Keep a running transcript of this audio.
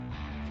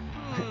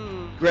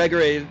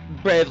Gregory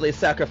bravely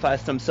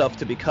sacrificed himself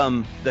to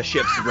become the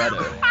ship's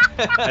rudder.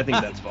 I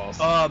think that's false.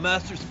 Oh,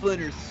 Master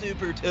Splinter's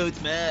super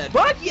totes mad.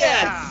 Fuck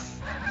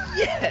yes!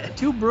 Yeah!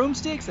 2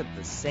 broomsticks at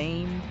the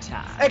same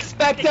time.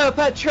 Expecto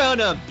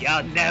Patronum!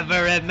 You'll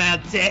never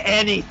amount to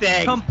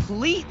anything.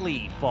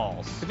 Completely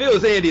false. If it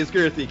was Andy's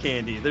girthy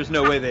candy, there's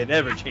no way they'd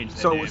ever change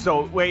that name.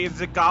 So wait, is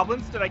it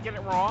goblins? Did I get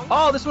it wrong?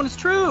 Oh, this one is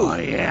true.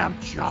 I am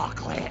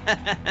chocolate.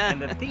 And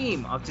the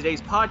theme of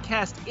today's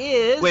podcast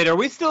is... Wait, are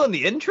we still in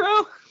the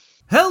intro?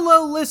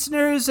 Hello,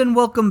 listeners, and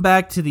welcome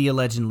back to the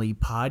Allegedly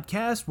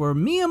podcast, where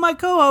me and my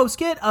co-host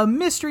get a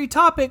mystery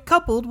topic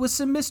coupled with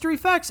some mystery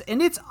facts,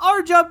 and it's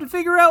our job to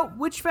figure out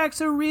which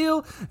facts are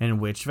real and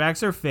which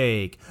facts are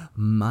fake.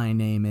 My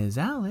name is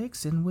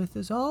Alex, and with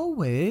us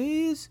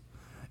always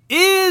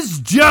is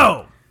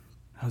Joe.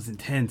 That was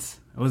intense.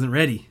 I wasn't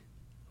ready.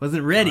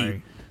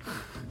 Sorry.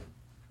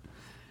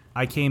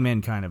 I came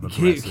in kind of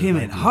aggressive. Came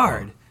in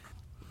hard.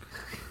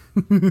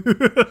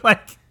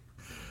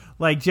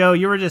 Like, Joe,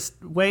 you were just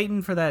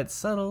waiting for that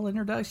subtle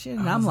introduction,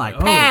 and I'm like,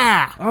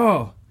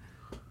 Oh.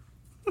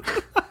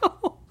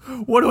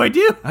 What do I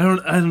do? I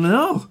don't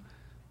know.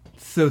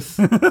 So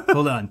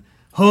hold on.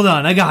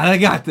 I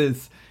got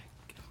this.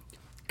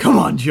 Come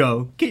on,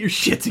 Joe. Get your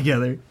shit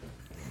together.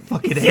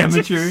 Fucking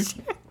amateur.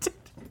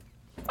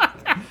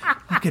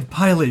 Fucking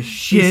pile of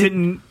shit.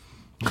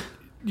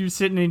 You're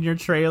sitting in your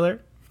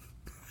trailer.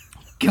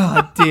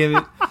 God damn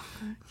it.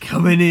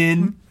 Coming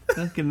in.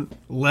 Fucking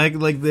leg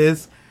like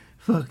this.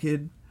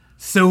 Fucking.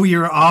 So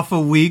you're off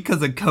a week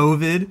because of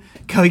COVID?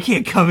 You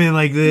can't come in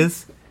like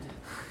this.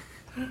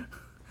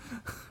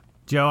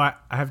 Joe, I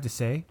have to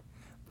say,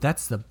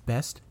 that's the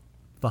best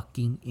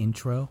fucking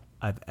intro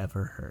I've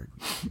ever heard.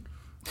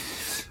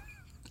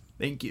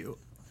 Thank you.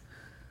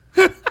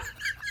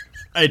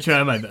 I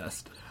try my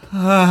best.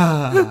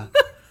 I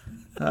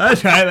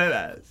try my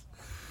best.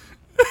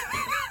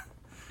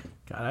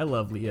 God, I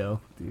love Leo,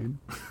 dude.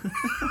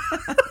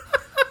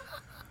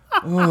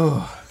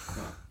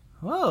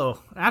 Whoa,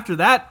 after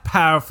that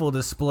powerful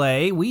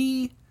display,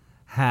 we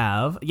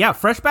have,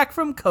 fresh back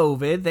from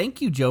COVID.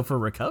 Thank you, Joe, for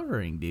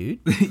recovering,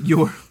 dude.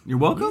 You're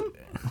welcome.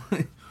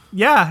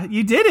 Yeah,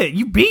 you did it.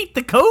 You beat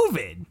the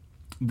COVID.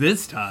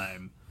 This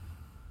time.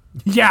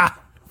 Yeah,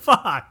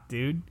 fuck,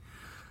 dude.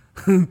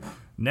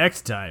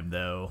 Next time,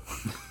 though.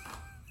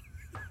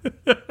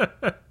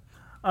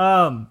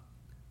 So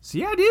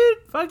yeah, dude,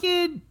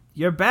 fucking,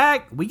 you're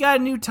back. We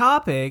got a new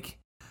topic.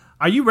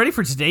 Are you ready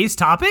for today's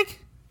topic?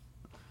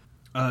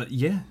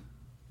 Yeah.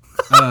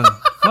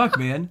 Fuck,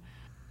 man.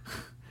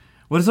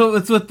 What's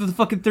with the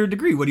fucking third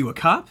degree? What are you, a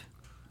cop?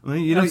 Well,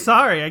 I'm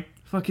sorry.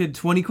 Fucking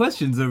 20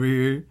 questions over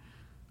here.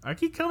 I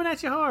keep coming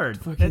at you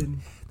hard.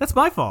 Fucking. That's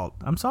my fault.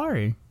 I'm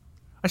sorry.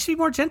 I should be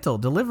more gentle.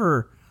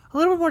 Deliver a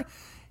little bit more.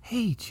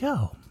 Hey,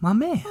 Joe, my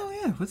man. Oh,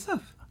 yeah. What's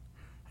up?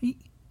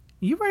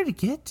 You ready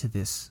to get to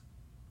this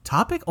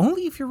topic?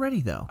 Only if you're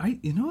ready, though.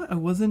 You know what? I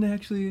wasn't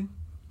actually.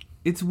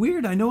 It's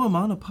weird. I know I'm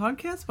on a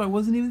podcast, but I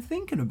wasn't even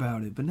thinking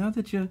about it. But now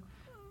that you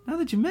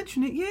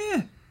mention it,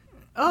 yeah.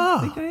 Oh,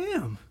 I think I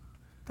am.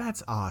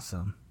 That's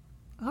awesome.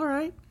 All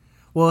right.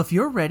 Well, if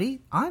you're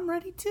ready, I'm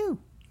ready too.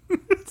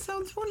 It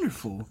sounds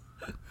wonderful.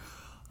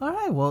 All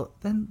right. Well,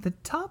 then the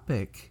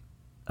topic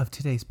of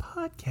today's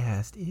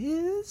podcast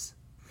is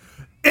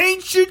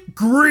ancient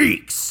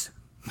Greeks.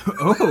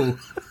 Oh.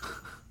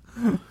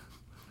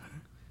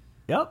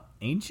 Yep.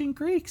 Ancient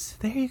Greeks.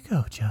 There you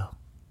go, Joe.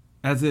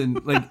 As in,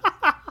 like,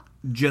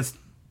 just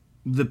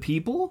the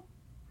people?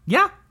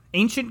 Yeah.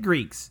 Ancient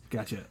Greeks.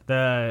 Gotcha.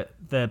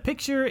 The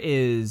picture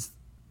is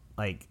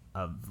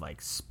of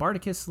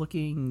Spartacus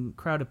looking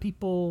crowd of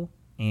people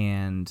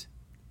and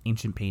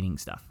ancient painting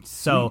stuff. Sweet.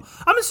 So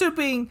I'm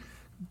assuming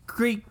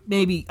Greek,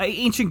 maybe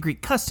ancient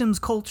Greek customs,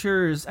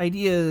 cultures,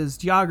 ideas,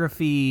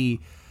 geography,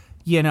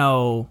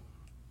 they'll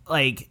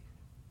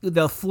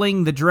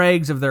fling the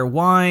dregs of their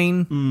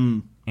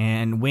wine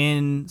and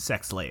win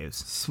sex slaves.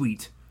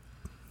 Sweet.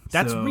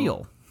 That's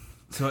real.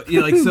 So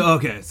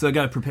okay. So I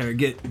gotta prepare.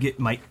 Get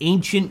my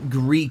ancient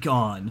Greek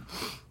on.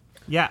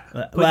 Yeah.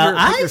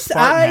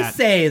 I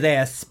say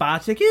there,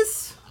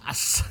 Spartacus.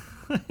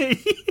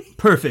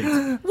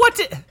 Perfect. What?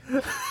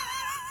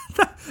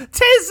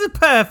 Tis is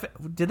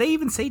perfect. Did they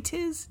even say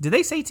tis? Did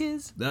they say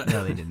tis? No,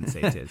 they didn't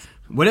say tis.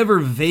 Whatever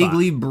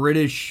vaguely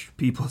British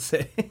people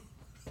say.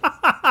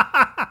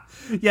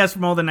 Yes,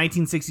 from all the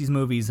 1960s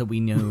movies that we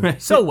knew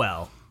so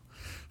well.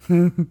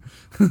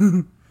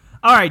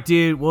 All right,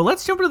 dude. Well,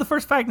 let's jump into the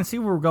first fact and see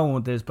where we're going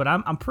with this. But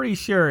I'm pretty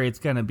sure it's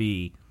gonna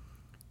be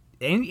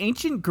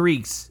ancient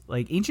Greeks.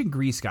 Ancient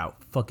Greece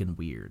got fucking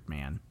weird,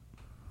 man.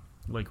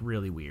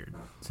 Really weird.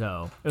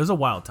 So it was a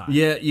wild time.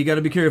 Yeah, you got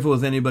to be careful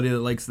with anybody that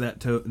likes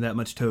that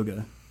much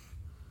toga.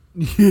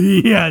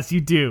 Yes,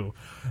 you do.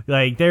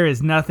 There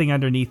is nothing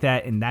underneath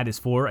that, and that is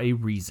for a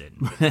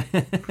reason.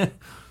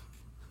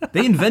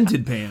 They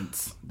invented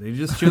pants. They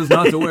just chose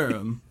not to wear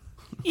them.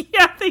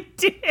 Yeah, they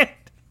did.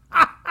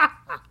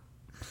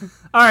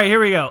 All right,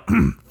 here we go.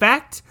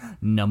 Fact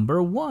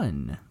number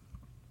 1.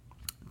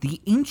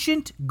 The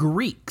ancient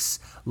Greeks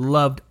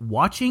loved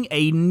watching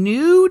a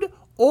nude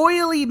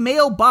oily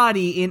male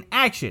body in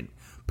action,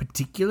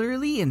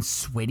 particularly in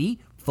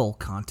sweaty,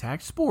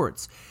 full-contact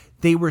sports.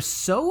 They were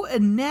so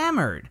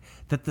enamored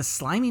that the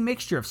slimy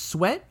mixture of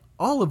sweat,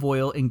 olive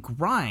oil, and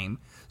grime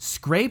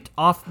scraped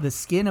off the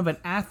skin of an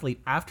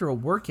athlete after a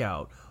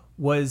workout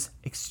was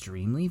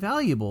extremely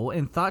valuable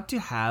and thought to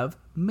have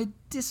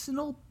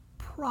medicinal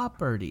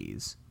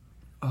properties.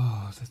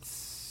 Oh, that's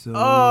so...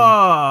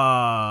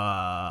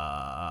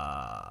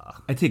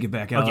 I take it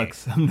back,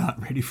 Alex. Okay. I'm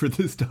not ready for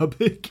this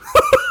topic.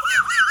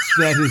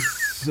 That is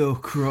so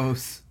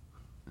gross.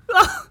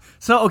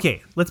 So,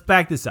 okay, let's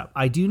back this up.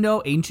 I do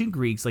know ancient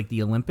Greeks, like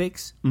the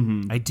Olympics,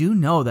 I do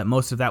know that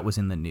most of that was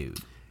in the nude,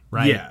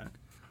 right? Yeah.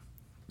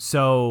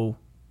 So,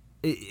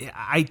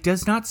 it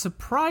does not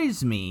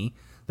surprise me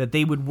that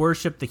they would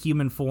worship the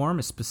human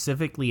form,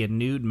 specifically a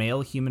nude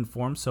male human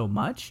form, so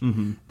much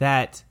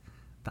that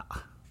the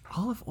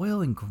olive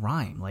oil and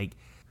grime, like,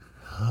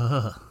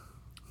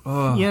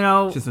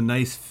 just a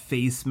nice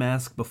face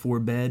mask before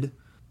bed.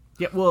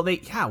 Yeah, well,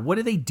 what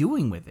are they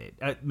doing with it?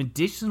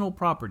 Medicinal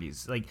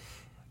properties. Like,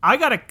 I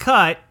got a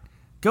cut.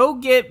 Go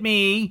get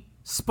me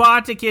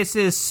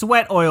Spartacus's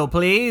sweat oil,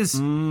 please.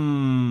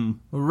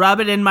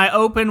 Rub it in my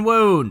open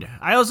wound.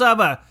 I also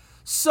have a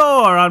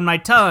sore on my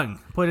tongue.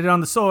 Put it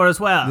on the sore as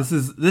well. This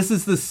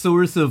is the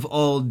source of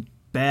all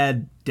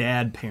bad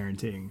dad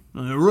parenting.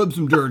 Rub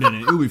some dirt in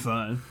it. It'll be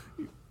fine.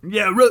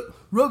 Yeah,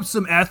 rub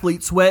some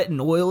athlete sweat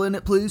and oil in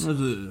it, please.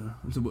 It'll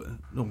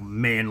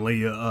manly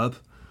you up.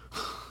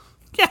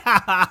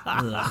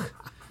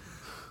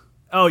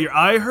 Oh, your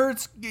eye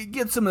hurts?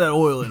 Get some of that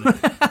oil in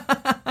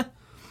it.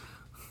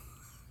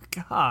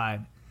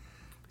 God.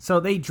 So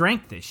they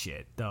drank this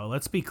shit, though.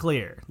 Let's be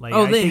clear.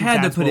 Like, they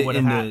had to put it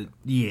into...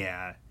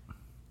 Yeah.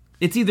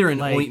 It's either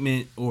an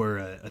ointment or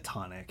a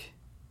tonic.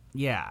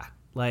 Yeah.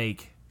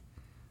 Like,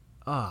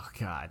 oh,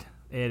 God.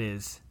 It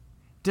is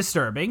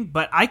disturbing,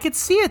 but I could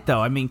see it, though.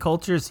 I mean,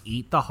 cultures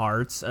eat the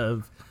hearts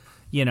of,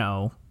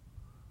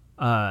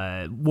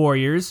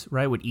 warriors,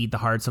 right? Would eat the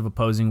hearts of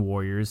opposing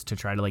warriors to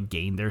try to, like,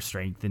 gain their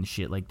strength and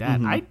shit like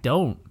that. I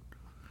don't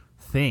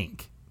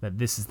think that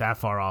this is that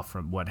far off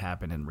from what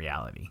happened in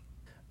reality.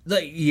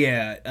 Like,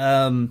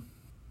 yeah.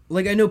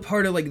 Like, I know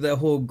part of, like, the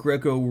whole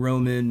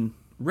Greco-Roman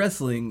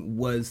wrestling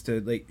was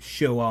to, like,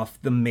 show off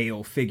the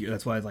male figure.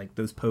 That's why, like,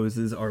 those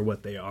poses are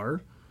what they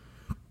are.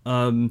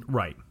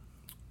 Right.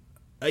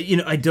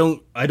 I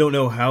don't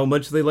know how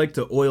much they like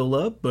to oil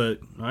up, but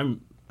I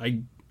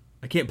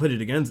can't put it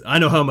against. I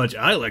know how much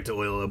I like to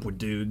oil up with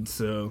dudes,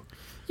 so.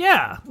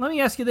 Yeah, let me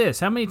ask you this.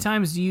 How many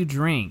times do you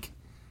drink,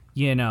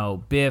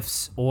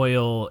 Biff's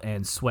oil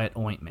and sweat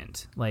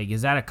ointment? Like,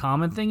 is that a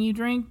common thing you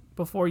drink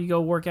before you go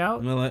work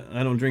out? Well,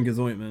 I don't drink his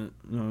ointment.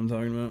 You know what I'm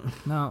talking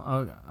about?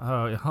 No,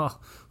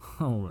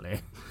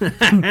 holy.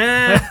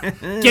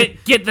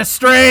 Get the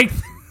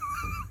strength.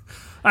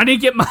 I need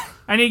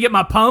to get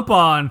my pump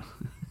on.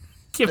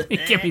 Give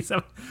me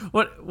some.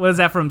 What was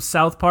that from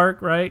South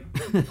Park, right?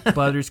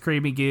 Butter's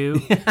creamy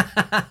goo.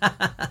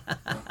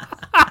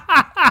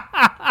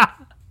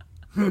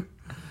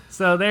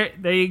 So there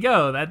you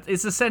go. That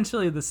it's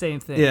essentially the same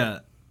thing. Yeah.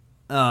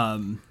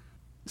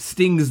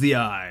 Stings the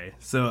eye.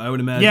 So I would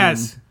imagine.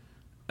 Yes.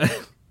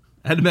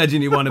 I'd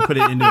imagine you want to put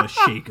it into a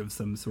shake of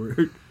some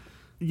sort.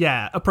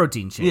 Yeah, a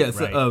protein shake. Yes,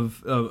 right?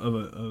 of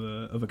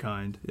a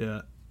kind.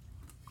 Yeah.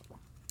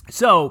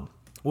 So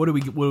what are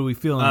we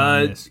feeling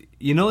on this?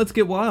 Let's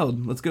get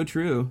wild. Let's go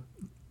true.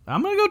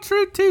 I'm gonna go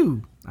true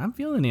too. I'm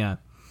feeling ya.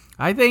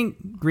 I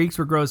think Greeks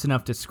were gross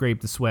enough to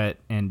scrape the sweat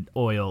and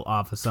oil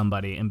off of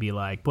somebody and be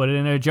like, put it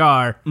in a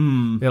jar.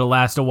 It'll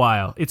last a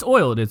while. It's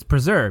oiled. It's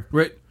preserved.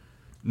 Right.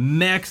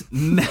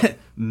 Maximus's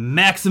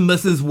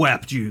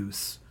WAP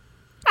juice.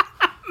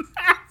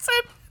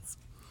 Maximus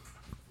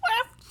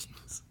WAP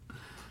juice.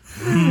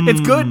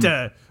 It's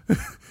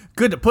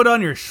good to put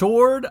on your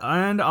sword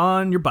and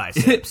on your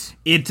biceps.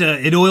 It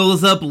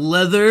oils up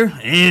leather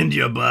and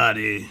your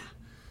body.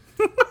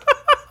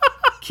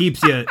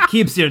 Keeps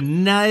your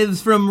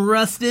knives from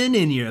rusting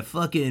and your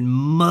fucking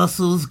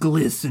muscles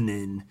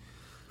glistening.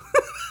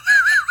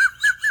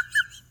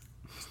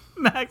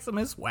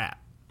 Maximus WAP.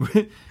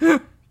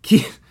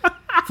 Keeps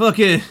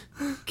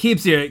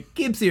your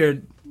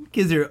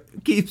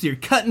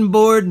cutting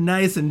board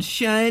nice and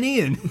shiny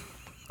and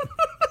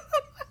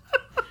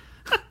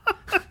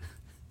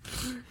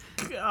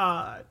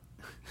God.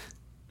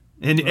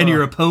 And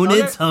your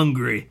opponent's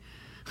hungry.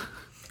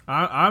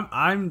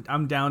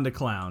 I'm down to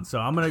clown, so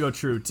I'm gonna go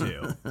true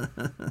too.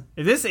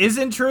 If this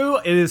isn't true,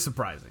 it is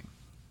surprising.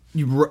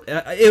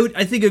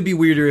 I think it'd be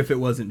weirder if it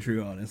wasn't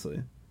true,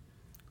 honestly.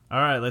 All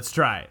right, let's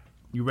try it.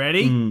 You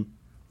ready?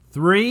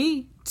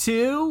 3,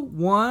 2,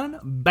 1,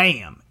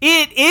 bam!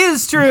 It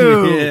is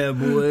true. Yeah,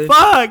 boy.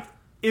 Fuck!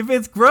 If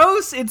it's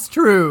gross, it's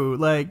true.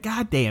 Like,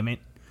 god damn it!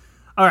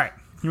 All right,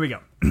 here we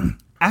go.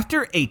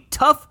 After a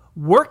tough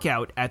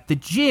workout at the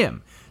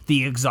gym,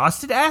 the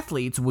exhausted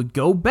athletes would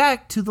go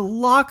back to the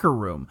locker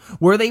room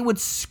where they were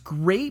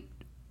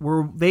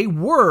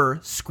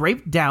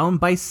scraped down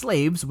by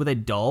slaves with a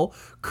dull,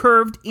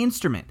 curved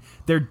instrument.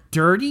 Their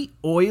dirty,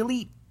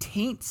 oily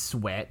taint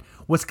sweat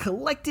was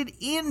collected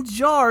in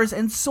jars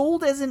and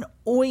sold as an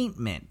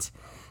ointment.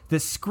 The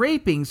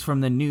scrapings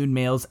from the nude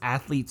male's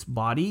athlete's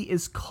body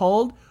is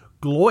called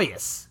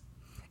gloius,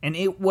 and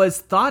it was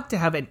thought to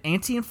have an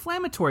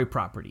anti-inflammatory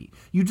property.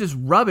 You just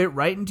rub it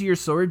right into your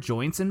sore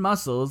joints and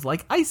muscles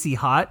like icy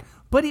hot,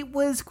 but it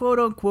was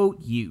quote-unquote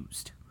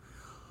used.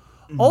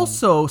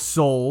 Also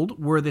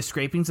sold were the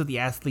scrapings of the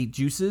athlete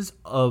juices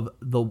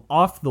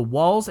off the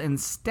walls and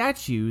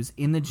statues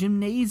in the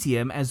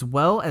gymnasium, as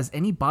well as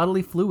any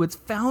bodily fluids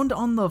found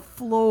on the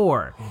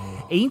floor.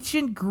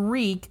 Ancient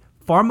Greek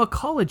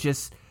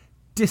pharmacologists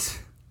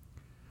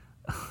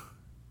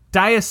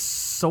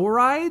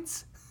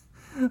Dioscorides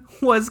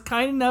was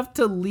kind enough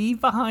to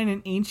leave behind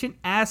an ancient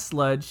ass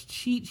sludge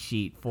cheat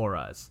sheet for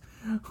us.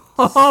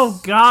 Oh,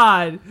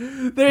 God.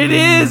 There it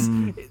is.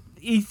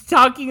 He's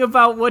talking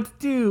about what to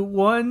do.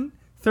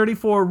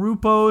 134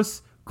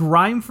 Rupos,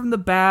 grime from the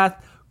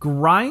bath,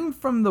 grime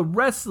from the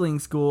wrestling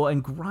school,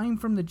 and grime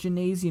from the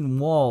gymnasium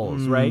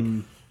walls, right?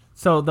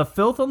 So the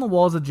filth on the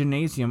walls of the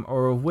gymnasium,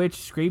 or which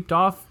scraped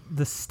off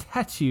the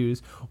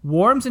statues,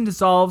 warms and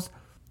dissolves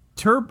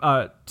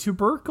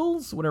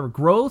tubercles, whatever,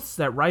 growths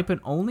that ripen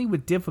only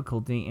with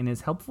difficulty and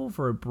is helpful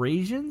for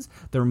abrasions,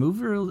 the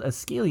removal of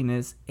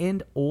scaliness,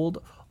 and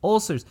old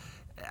ulcers.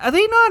 Are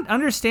they not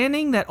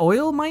understanding that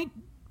oil might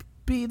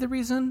be the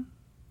reason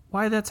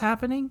why that's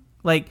happening?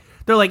 Like,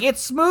 they're like, it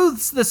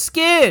smooths the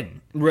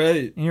skin.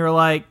 Right. And you're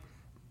like,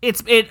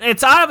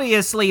 it's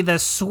obviously the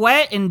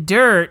sweat and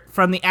dirt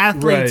from the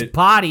athlete's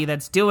body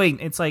that's doing.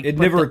 It's like it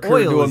never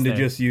occurred to him to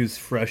just use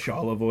fresh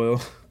olive oil.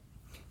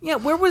 Yeah,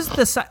 where was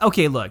the...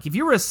 Okay, look, if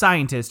you were a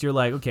scientist, you're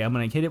like, okay, I'm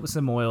going to hit it with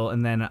some oil,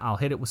 and then I'll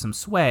hit it with some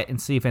sweat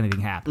and see if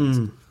anything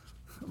happens.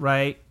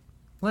 Right?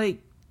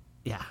 Like,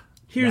 yeah.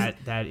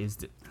 That is...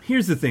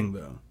 Here's the thing,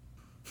 though.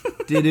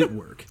 Did it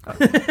work?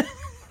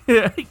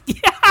 Yeah.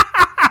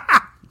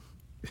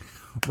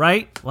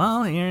 Right?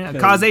 Well,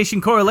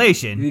 causation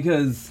correlation.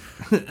 Because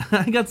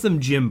I got some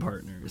gym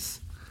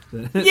partners.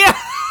 Yeah.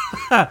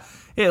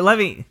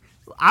 Yeah,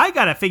 I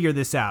gotta figure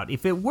this out.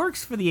 If it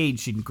works for the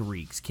ancient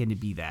Greeks, can it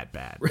be that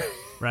bad?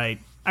 Right?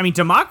 I mean,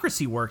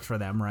 democracy worked for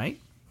them, right?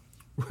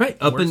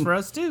 Right. Works for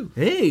us too.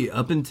 Hey,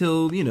 up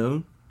until,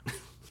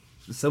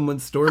 someone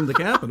stormed the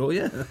Capitol,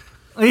 yeah.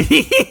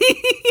 Yeah,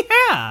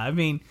 I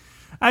mean,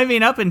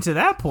 up until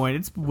that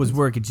point, it was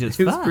working just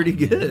fine. It was pretty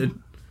good.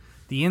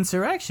 The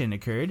insurrection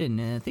occurred,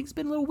 and things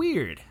been a little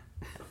weird.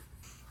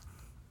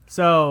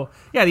 So,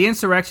 yeah, the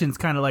insurrection's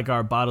kind of like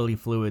our bodily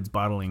fluids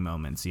bottling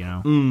moments,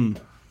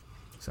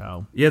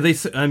 So yeah, they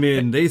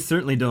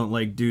certainly don't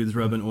like dudes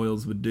rubbing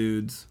oils with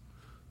dudes.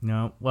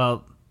 No,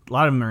 well, a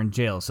lot of them are in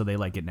jail, so they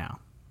like it now.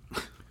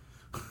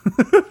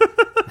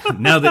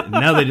 now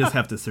they just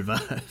have to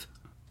survive.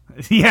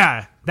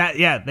 Yeah,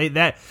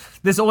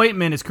 this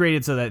ointment is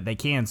created so that they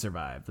can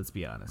survive. Let's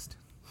be honest.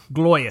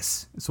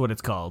 Gloius is what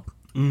it's called.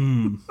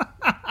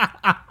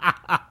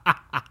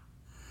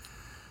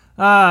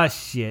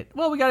 Shit.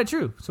 Well, we got it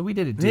true, so we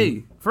did it. Dude.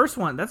 Hey, first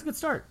one. That's a good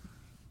start.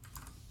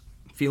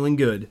 Feeling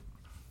good.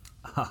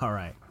 All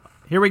right,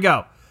 here we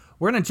go.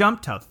 We're going to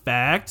jump to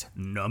fact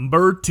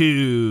number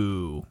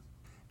 2.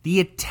 The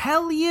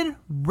Italian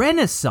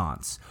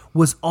Renaissance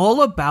was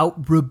all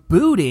about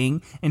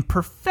rebooting and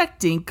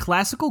perfecting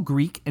classical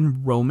Greek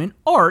and Roman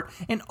art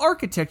and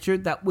architecture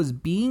that was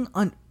being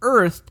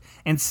unearthed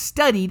and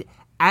studied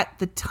at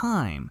the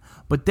time.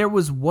 But there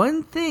was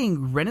one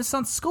thing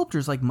Renaissance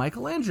sculptors like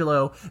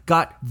Michelangelo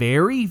got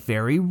very,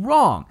 very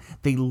wrong.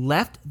 They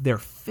left their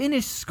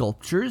finished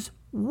sculptures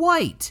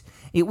white.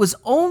 It has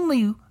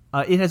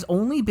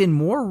only been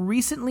more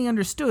recently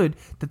understood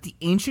that the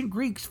ancient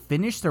Greeks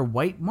finished their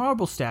white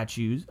marble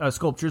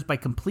sculptures by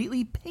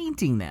completely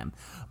painting them.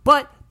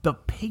 But the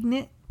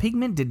pigment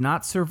did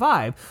not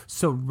survive,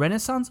 so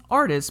Renaissance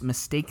artists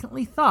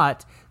mistakenly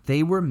thought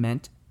they were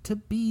meant to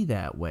be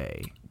that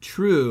way.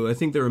 True. I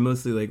think they were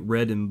mostly like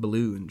red and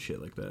blue and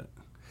shit like that.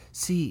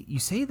 See, you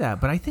say that,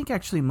 but I think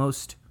actually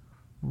most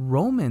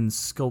Roman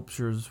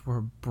sculptures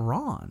were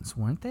bronze,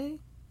 weren't they?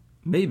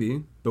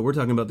 Maybe, but we're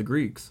talking about the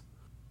Greeks.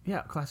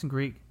 Yeah, classic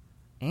Greek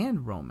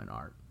and Roman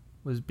art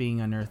was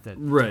being unearthed at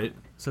right.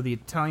 So the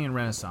Italian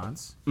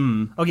Renaissance.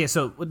 Okay,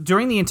 so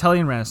during the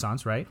Italian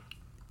Renaissance, right,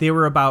 they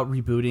were about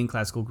rebooting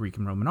classical Greek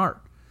and Roman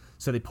art.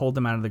 So they pulled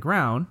them out of the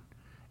ground,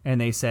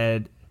 and they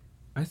said,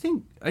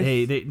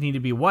 hey, they need to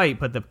be white,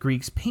 but the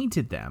Greeks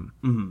painted them.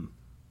 Mm-hmm.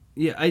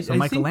 Yeah,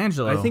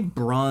 Michelangelo. I think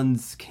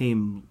bronze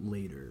came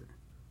later.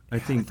 I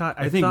think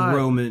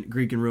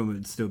Greek and Roman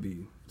would still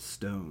be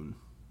stone.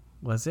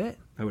 Was it?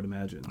 I would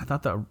imagine. I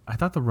thought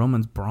the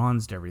Romans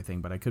bronzed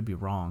everything, but I could be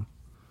wrong.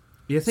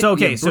 Yeah, so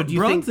do you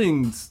bronze think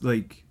things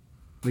like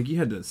you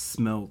had to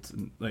smelt?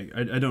 And,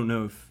 I don't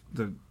know if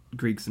the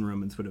Greeks and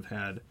Romans would have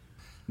had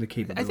the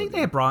capability. I think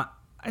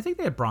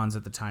they had bronze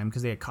at the time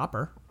because they had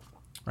copper,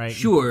 right?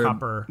 Sure,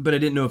 copper. But I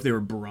didn't know if they were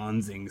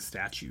bronzing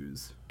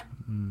statues.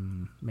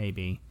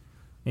 Maybe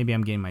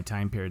I'm getting my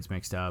time periods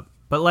mixed up.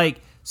 But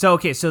so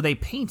they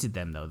painted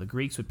them though. The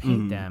Greeks would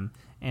paint them.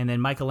 And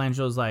then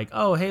Michelangelo's like,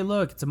 oh, hey,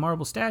 look, it's a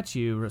marble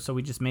statue, so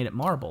we just made it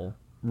marble.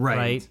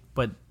 Right.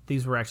 But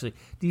these were actually...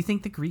 Do you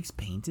think the Greeks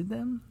painted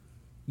them?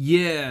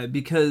 Yeah,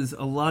 because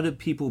a lot of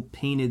people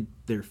painted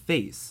their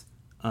face.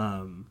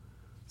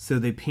 So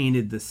they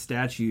painted the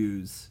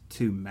statues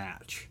to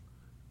match.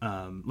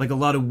 Like a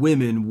lot of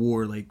women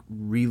wore like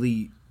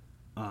really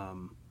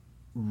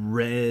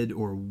red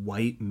or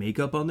white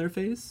makeup on their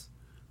face.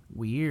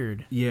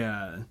 Weird.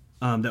 Yeah.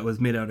 That was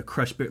made out of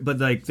crushed bear. But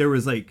like there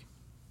was like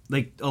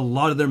a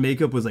lot of their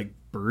makeup was like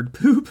bird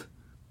poop.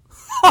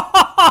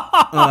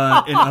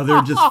 And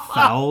other just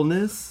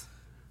foulness.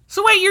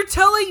 So wait, you're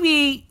telling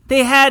me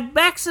they had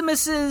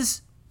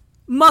Maximus's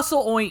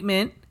muscle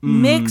ointment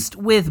mixed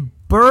with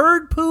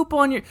bird poop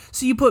on your...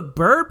 So you put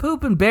bird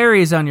poop and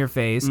berries on your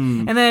face,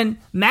 and then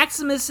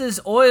Maximus's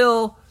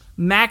oil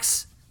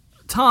Max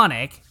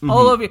Tonic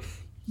all over you.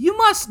 You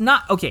must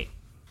not... Okay.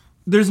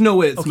 There's no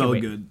way it smelled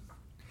good.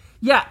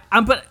 Yeah,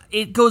 but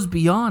it goes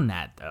beyond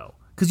that, though.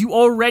 Because you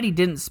already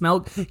didn't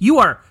smell... You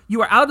are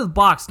out of the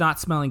box not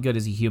smelling good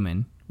as a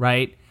human,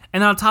 right?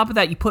 And then on top of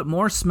that, you put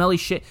more smelly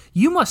shit.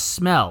 You must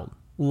smell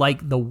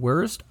like the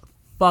worst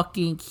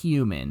fucking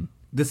human.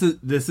 This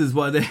is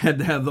why they had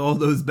to have all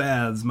those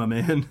baths, my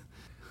man.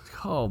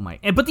 Oh my!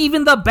 But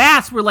even the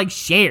baths were like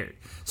shared.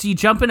 So you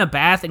jump in a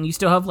bath and you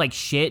still have like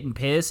shit and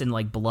piss and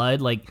like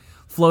blood like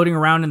floating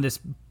around in this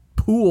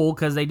pool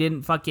because they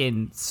didn't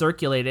fucking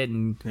circulate it.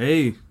 And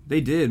hey,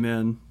 they did,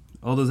 man.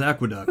 All those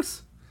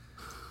aqueducts.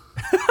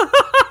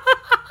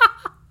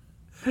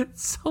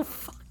 So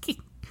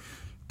fucking...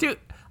 Dude,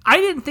 I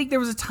didn't think there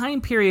was a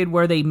time period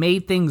where they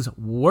made things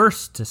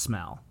worse to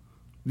smell.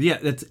 Yeah,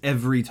 that's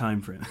every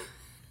time frame.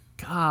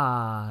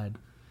 God.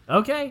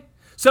 Okay.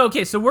 So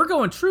we're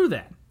going true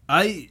then.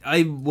 I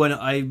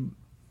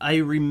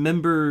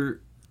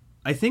remember,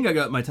 I think I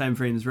got my time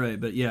frames right,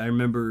 but yeah, I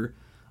remember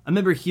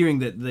hearing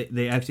that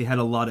they actually had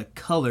a lot of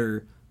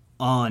color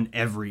on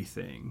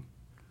everything.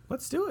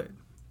 Let's do it.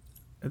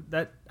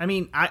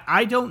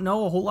 I don't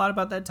know a whole lot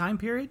about that time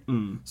period,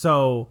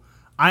 so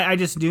I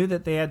just knew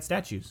that they had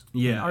statues.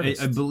 Yeah,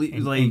 I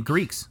believe and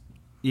Greeks.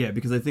 Yeah,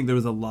 because I think there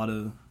was a lot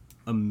of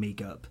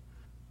makeup,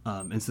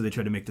 and so they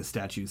tried to make the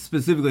statues,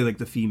 specifically like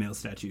the female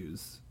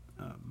statues,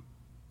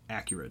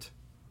 accurate.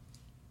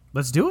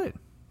 Let's do it.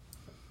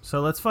 So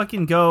let's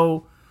fucking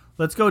go.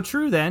 Let's go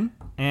true then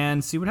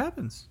and see what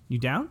happens. You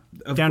down?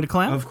 Down to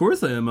clown? Of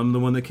course I am. I'm the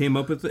one that came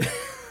up with it.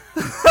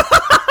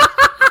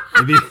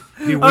 It'd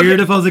be weird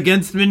if I was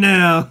against me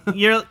now.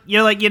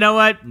 You're like, you know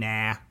what?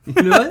 Nah.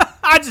 You know what?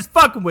 I just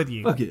fucking with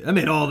you. Fuck it. I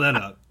made all that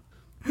up.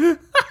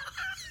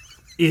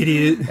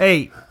 Idiot.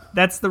 Hey,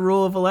 that's the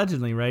rule of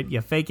allegedly, right?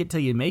 You fake it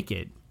till you make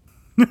it.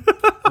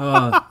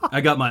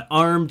 I got my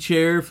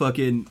armchair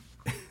fucking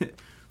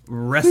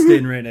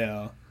resting right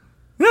now.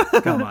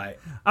 Got my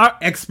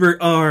expert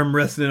arm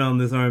resting on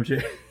this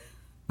armchair.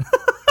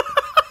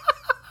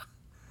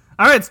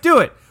 All right, let's do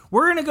it.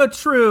 We're going to go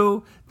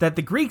true that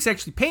the Greeks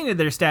actually painted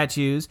their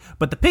statues,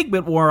 but the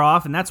pigment wore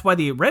off, and that's why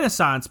the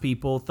Renaissance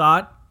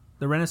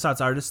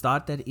artists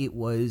thought that it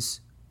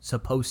was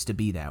supposed to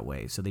be that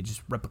way, so they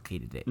just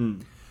replicated it.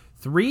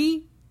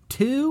 3,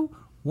 2,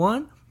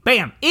 1,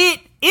 bam! It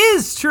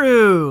is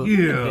true!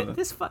 Yeah.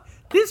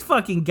 This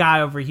fucking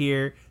guy over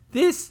here,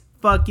 this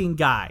fucking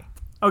guy.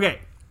 Okay,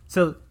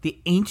 so the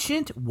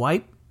ancient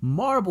white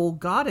marble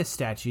goddess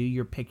statue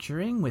you're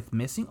picturing with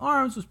missing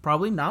arms was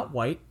probably not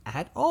white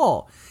at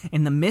all.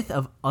 And the myth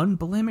of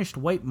unblemished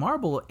white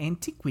marble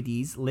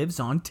antiquities lives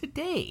on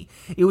today.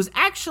 It was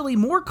actually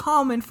more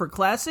common for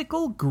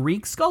classical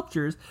Greek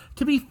sculptures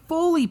to be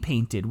fully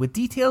painted, with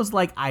details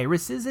like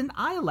irises and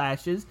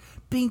eyelashes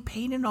being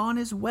painted on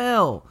as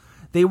well.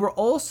 They were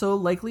also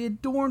likely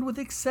adorned with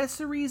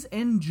accessories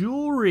and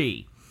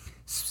jewelry.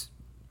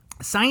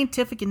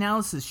 Scientific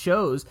analysis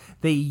shows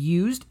they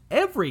used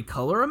every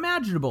color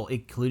imaginable,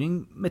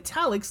 including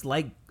metallics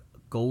like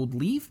gold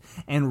leaf,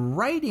 and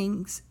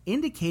writings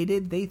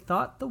indicated they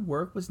thought the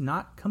work was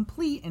not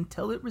complete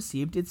until it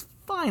received its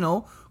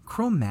final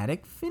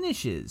chromatic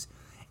finishes.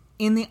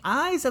 In the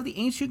eyes of the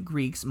ancient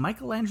Greeks,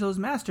 Michelangelo's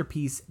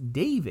masterpiece,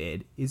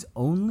 David, is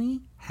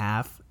only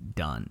half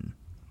done.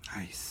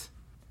 Nice.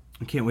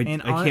 I can't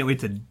wait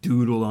to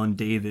doodle on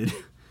David.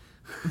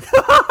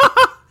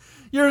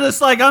 You're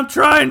just like, I'm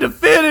trying to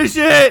finish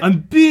it. I'm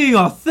being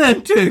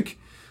authentic.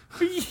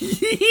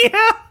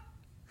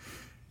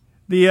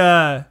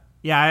 Yeah.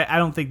 I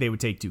don't think they would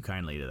take too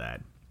kindly to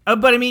that.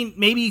 But I mean,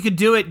 maybe you could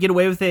get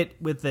away with it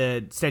with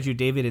the statue of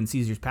David in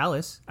Caesar's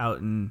Palace out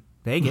in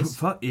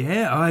Vegas.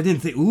 Yeah, I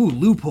didn't think. Ooh,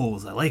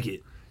 loopholes. I like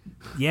it.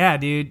 Yeah,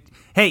 dude.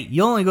 Hey,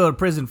 you only go to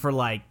prison for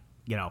like,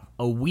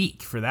 a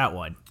week for that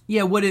one.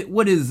 Yeah. What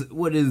is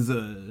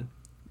a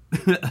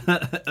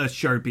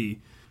Sharpie?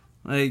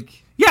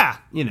 Like, yeah,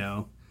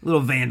 little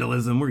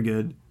vandalism. We're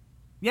good.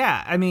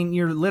 Yeah, I mean,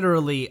 you're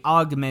literally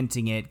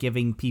augmenting it,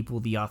 giving people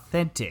the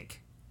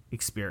authentic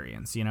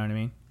experience. You know what I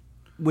mean?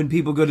 When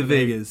people go to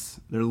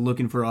Vegas, they're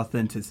looking for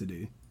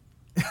authenticity.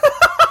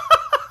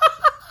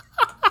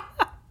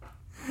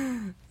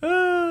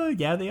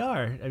 Yeah, they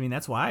are. I mean,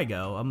 that's why I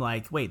go. I'm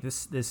like, wait,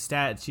 this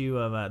statue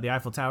of the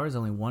Eiffel Tower is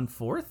only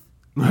 1/4? All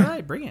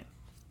right, bring it.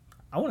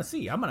 I want to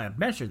see. I'm gonna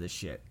measure this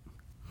shit.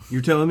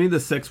 You're telling me the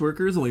sex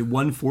worker is only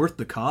 1/4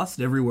 the cost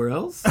everywhere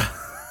else?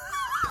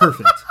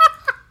 Perfect.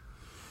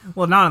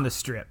 Well, not on the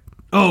Strip.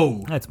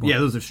 Oh, That's more, yeah,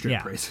 those are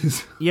strip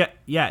prices. Yeah.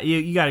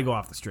 You got to go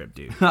off the Strip,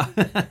 dude.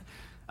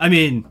 I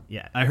mean,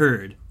 Yeah. I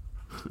heard.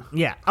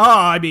 Yeah. Oh,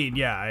 I mean,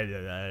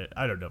 yeah.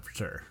 I don't know for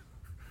sure.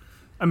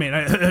 I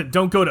mean,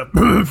 don't go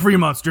to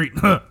Fremont Street.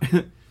 I'll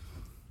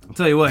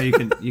tell you what, you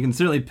can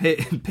certainly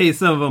pay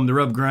some of them to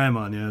rub grime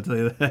on you. I'll tell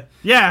you that.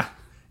 Yeah.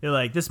 You're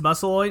like, this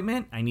muscle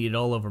ointment, I need it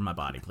all over my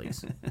body,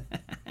 please.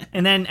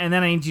 and then I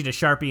need you to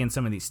Sharpie in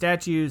some of these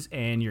statues,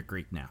 and you're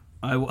Greek now.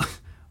 I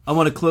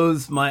want to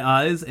close my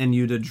eyes and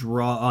you to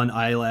draw on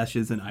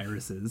eyelashes and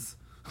irises.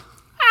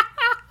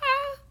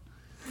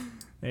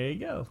 There you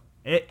go.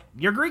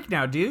 You're Greek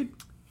now, dude.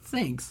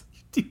 Thanks.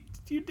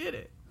 You did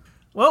it.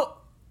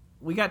 Well,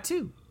 we got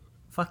 2.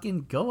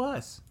 Fucking go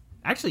us.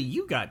 Actually,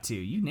 you got 2.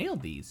 You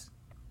nailed these.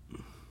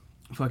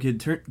 Fucking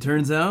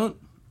turns out,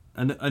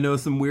 I know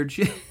some weird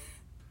shit.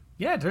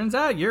 Yeah, it turns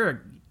out you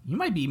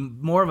might be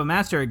more of a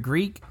master at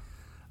Greek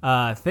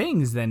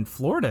things than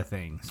Florida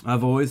things.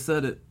 I've always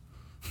said it.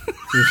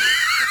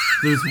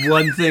 There's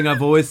one thing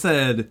I've always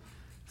said.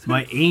 It's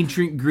my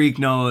ancient Greek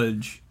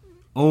knowledge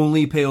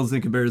only pales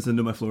in comparison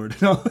to my Florida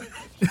knowledge.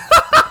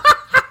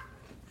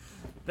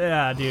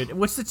 Yeah, dude.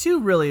 Which the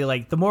 2 really,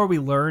 like, the more we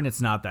learn,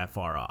 it's not that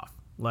far off.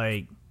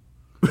 Like,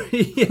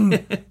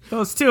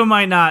 those 2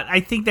 might not. I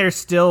think they're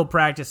still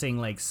practicing,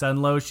 like,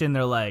 sun lotion.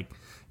 They're like,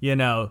 you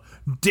know,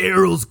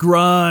 Daryl's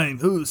grime.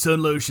 Ooh,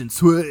 sun lotion,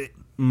 sweat.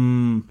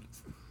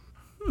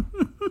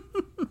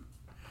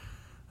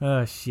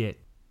 Oh, shit.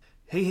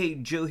 Hey,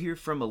 Joe here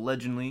from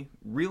Allegedly.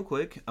 Real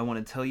quick, I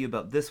want to tell you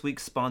about this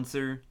week's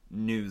sponsor,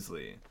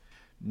 Newsly.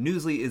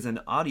 Newsly is an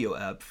audio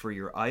app for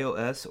your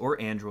iOS or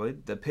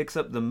Android that picks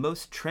up the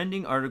most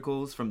trending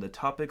articles from the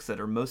topics that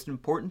are most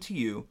important to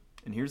you,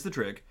 and here's the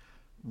trick,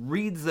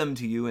 reads them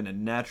to you in a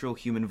natural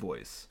human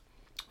voice.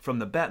 From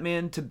the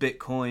Batman to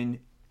Bitcoin,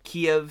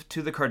 Kiev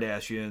to the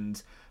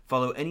Kardashians,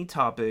 follow any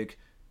topic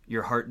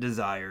your heart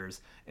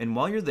desires. And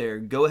while you're there,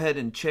 go ahead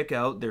and check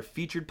out their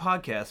featured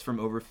podcasts from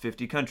over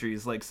 50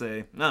 countries, like,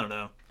 say, I don't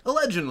know,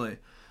 Allegedly.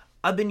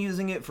 I've been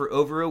using it for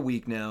over a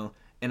week now,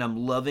 and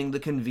I'm loving the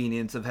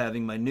convenience of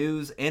having my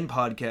news and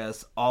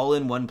podcasts all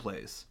in one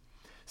place.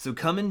 So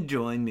come and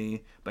join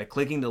me by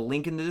clicking the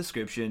link in the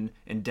description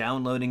and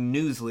downloading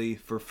Newsly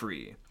for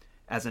free.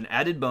 As an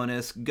added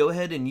bonus, go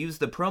ahead and use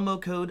the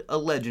promo code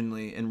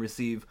Allegedly and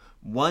receive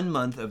 1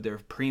 month of their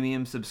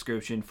premium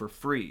subscription for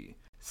free.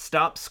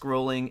 Stop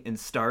scrolling and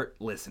start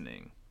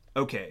listening.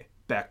 Okay,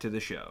 back to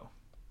the show.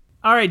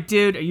 All right,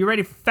 dude. Are you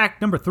ready for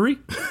fact number 3?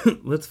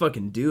 Let's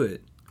fucking do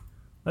it.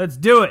 Let's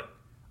do it.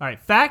 All right,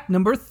 fact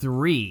number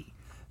 3.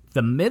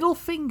 The middle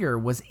finger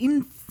was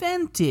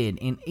invented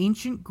in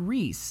ancient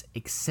Greece,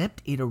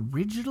 except it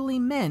originally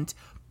meant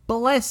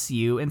bless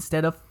you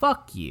instead of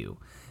fuck you.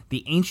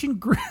 The ancient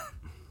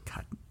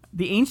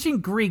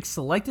Greeks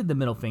selected the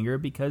middle finger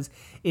because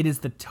it is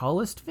the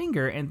tallest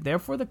finger and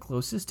therefore the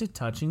closest to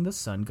touching the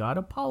sun god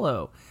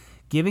Apollo.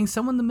 Giving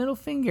someone the middle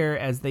finger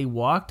as they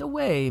walked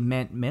away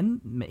meant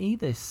may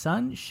the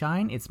sun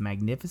shine its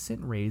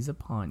magnificent rays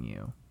upon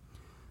you.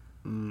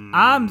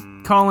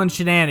 I'm calling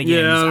shenanigans.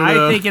 Yeah,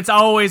 I think it's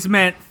always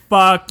meant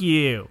fuck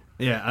you.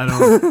 Yeah, I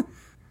don't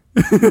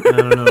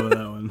know about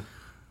that one.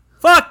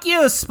 Fuck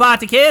you,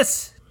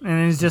 Spartacus!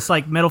 And it's just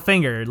like middle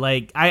finger.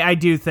 Like, I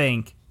do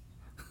think.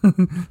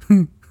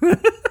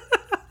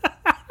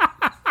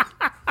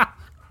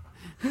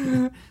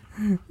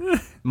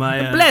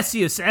 Bless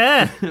you,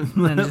 sir.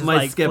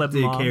 My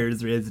skeptic hair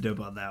is raised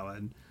up on that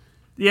one.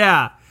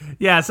 Yeah.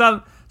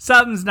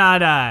 Something's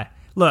not.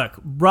 Look,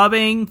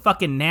 rubbing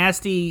fucking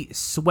nasty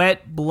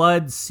sweat,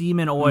 blood,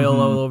 semen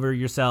oil all over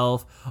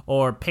yourself,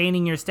 or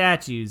painting your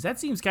statues. That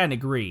seems kind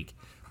of Greek.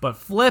 But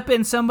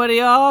flipping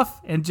somebody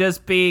off and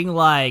just being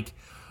like,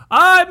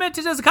 "Oh, I meant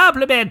it as a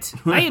compliment.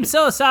 I am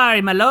so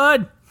sorry, my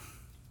lord."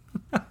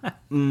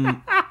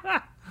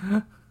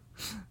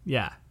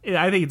 Yeah,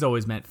 I think it's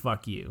always meant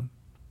fuck you.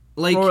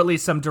 Like, or at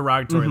least some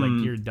derogatory,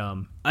 like, you're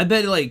dumb. I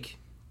bet, like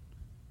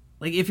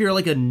if you're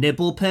like a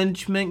nipple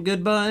pinch meant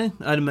goodbye,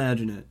 I'd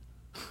imagine it.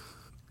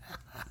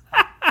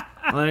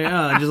 Like,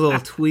 just a little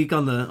tweak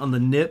on the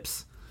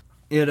nips,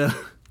 you know.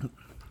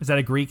 Is that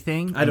a Greek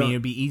thing? I don't. mean,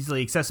 it'd be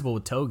easily accessible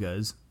with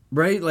togas,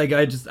 right? Like,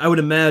 I would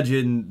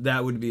imagine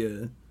that would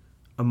be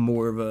a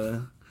more of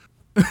a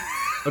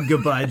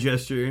goodbye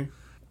gesture.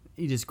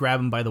 You just grab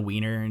them by the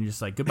wiener and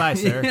just like, goodbye,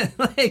 sir. Yeah,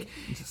 like,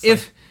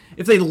 if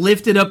they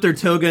lifted up their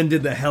toga and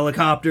did the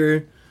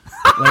helicopter,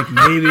 like,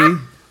 maybe.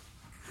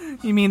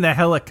 You mean the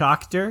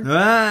helicopter?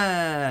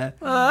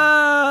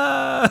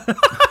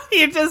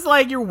 You're just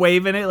like, you're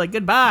waving it like,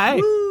 goodbye.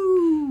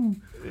 Woo.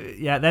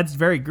 Yeah, that's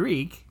very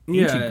Greek.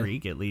 Ancient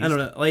Greek, at least. I don't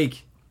know.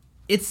 Like,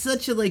 it's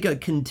such a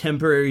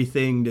contemporary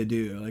thing to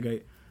do. Like,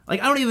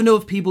 I don't even know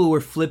if people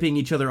were flipping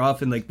each other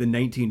off in, like, the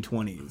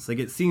 1920s. Like,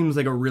 it seems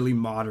like a really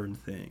modern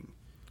thing.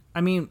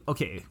 I mean,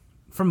 okay,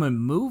 from a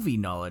movie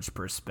knowledge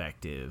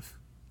perspective,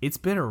 it's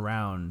been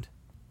around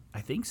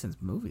I think since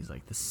movies,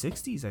 like the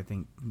 60s, I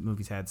think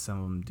movies had some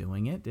of them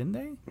doing it, didn't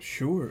they?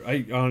 Sure.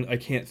 I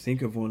can't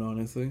think of one,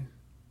 honestly.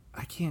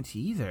 I can't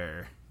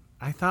either.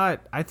 I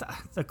thought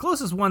the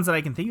closest ones that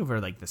I can think of are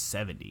like the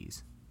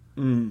 70s.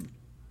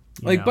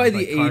 Like by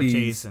the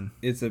 80s, and,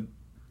 it's a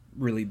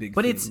really big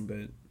but thing.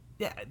 But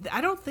yeah,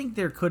 I don't think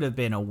there could have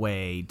been a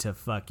way to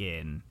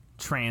fucking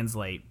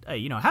translate,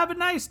 have a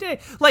nice day.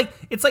 Like,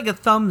 it's like a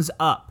thumbs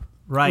up,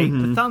 right?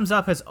 The thumbs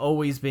up has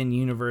always been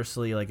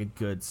universally like a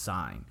good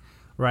sign,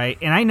 right?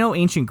 And I know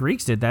ancient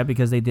Greeks did that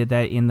because they did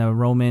that in the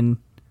Roman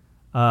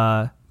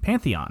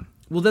pantheon.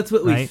 well, that's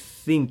what we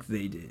think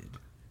they did.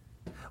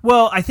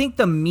 Well, I think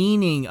the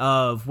meaning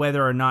of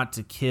whether or not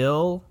to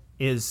kill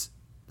is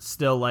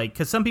still like,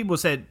 because some people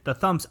said the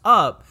thumbs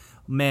up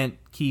meant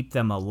keep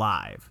them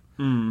alive.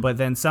 But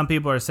then some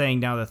people are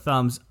saying now the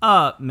thumbs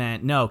up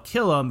meant no,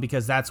 kill them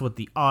because that's what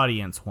the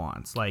audience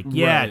wants. Like,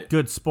 yeah, Right.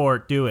 good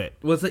sport, do it.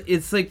 Well,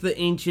 it's like the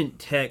ancient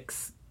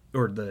text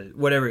or the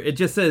whatever. It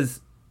just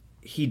says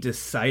he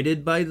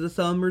decided by the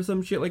thumb or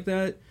some shit like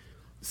that.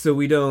 So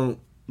we don't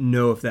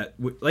know if that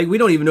we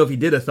don't even know if he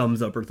did a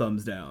thumbs up or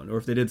thumbs down or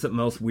if they did something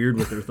else weird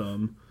with their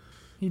thumb.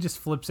 He just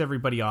flips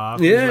everybody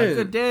off. Yeah. He's like,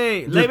 good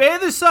day. May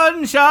the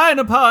sun shine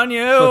upon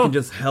you. Fucking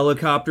just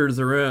helicopters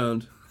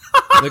around.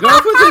 Like,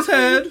 off with his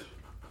head.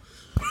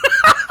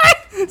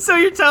 So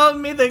you're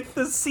telling me that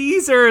the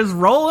Caesar is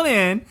rolling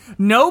in,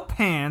 no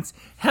pants,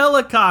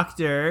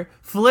 helicopter,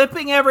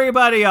 flipping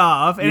everybody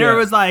off, and Yeah.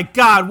 everyone's like,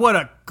 God, what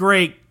a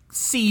great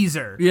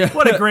Caesar. Yeah.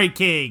 What a great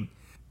king.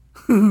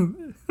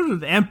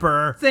 The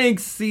emperor.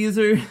 Thanks,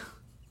 Caesar.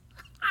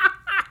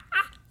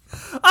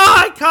 Oh,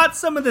 I caught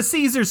some of the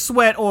Caesar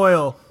sweat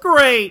oil.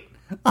 Great.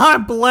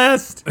 I'm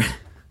blessed.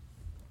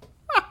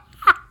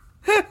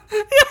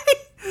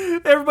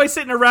 Everybody's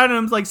sitting around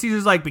him like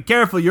Caesar's like, be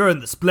careful, you're in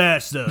the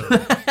splash zone.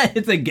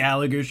 It's a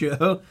Gallagher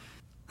show.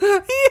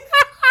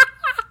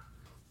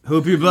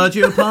 Hope you brought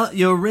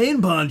your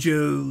rain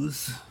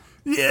ponchos.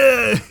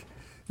 Yeah.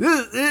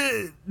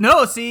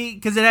 No, see,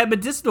 because it had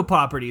medicinal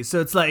properties.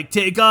 So it's like,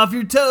 take off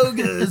your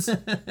togas.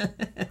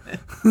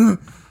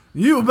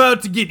 You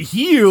about to get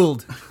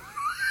healed.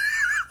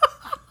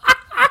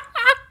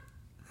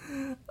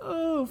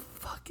 Oh,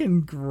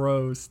 fucking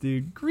gross,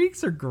 dude.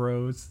 Greeks are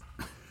gross.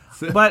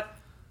 But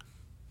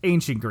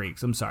ancient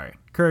Greeks, I'm sorry.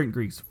 Current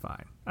Greeks are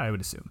fine, I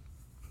would assume.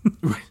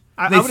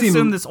 I would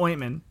assume this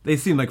ointment. They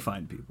seem like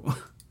fine people.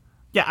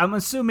 Yeah, I'm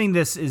assuming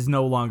this is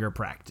no longer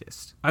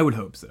practiced. I would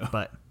hope so.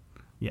 But,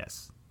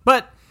 yes.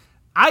 But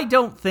I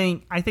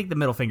think the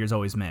middle finger's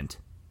always meant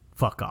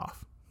fuck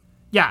off.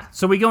 Yeah,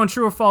 so we going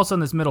true or false on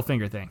this middle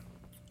finger thing?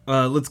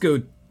 Let's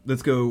go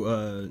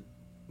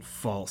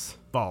false.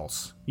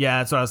 False. Yeah,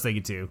 that's what I was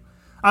thinking too.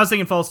 I was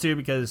thinking false too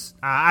because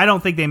I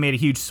don't think they made a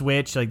huge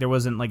switch. Like, there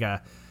wasn't like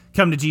a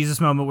come to Jesus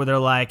moment where they're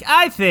like,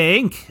 I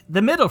think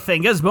the middle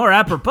finger's more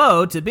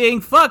apropos to being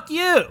fuck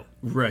you.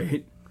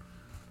 Right.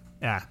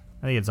 Yeah,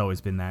 I think it's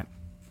always been that.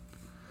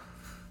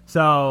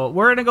 So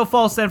we're going to go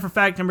false then for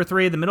fact number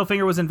 3. The middle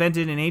finger was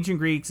invented in ancient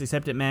Greeks,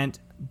 except it meant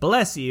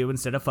bless you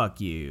instead of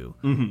fuck you.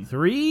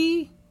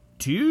 3,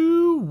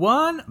 2,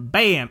 1,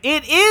 bam.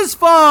 It is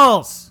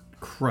false.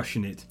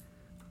 Crushing it.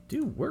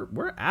 Dude,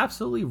 we're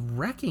absolutely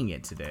wrecking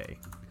it today.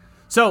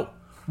 So,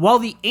 while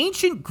the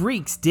ancient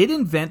Greeks did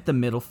invent the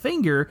middle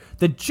finger,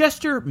 the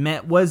gesture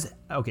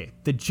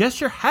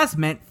has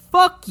meant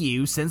fuck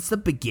you since the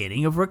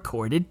beginning of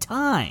recorded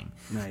time.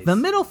 Nice. The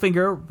middle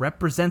finger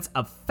represents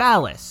a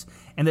phallus,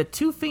 and the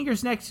 2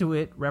 fingers next to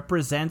it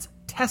represents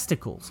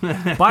testicles.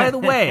 By the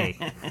way,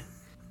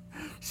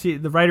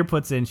 the writer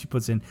puts in,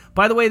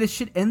 by the way, this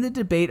should end the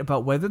debate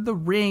about whether the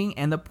ring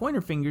and the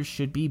pointer fingers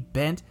should be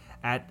bent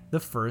at the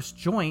first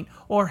joint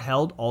or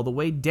held all the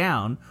way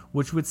down,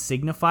 which would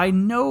signify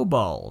no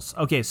balls.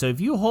 Okay, so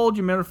if you hold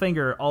your middle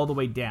finger all the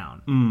way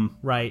down,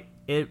 right,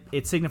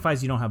 it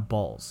signifies you don't have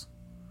balls.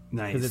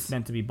 Nice. Because it's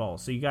meant to be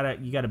balls. So you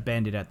gotta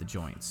bend it at the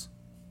joints.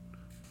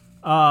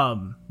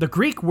 The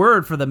Greek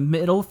word for the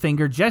middle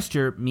finger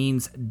gesture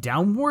means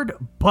downward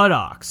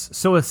buttocks.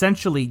 So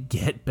essentially,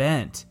 get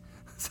bent.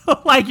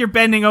 So like you're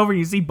bending over and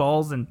you see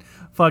balls and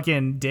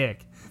fucking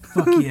dick.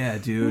 Fuck yeah,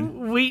 dude.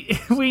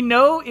 We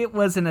know it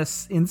was an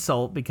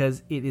insult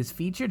because it is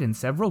featured in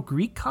several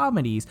Greek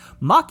comedies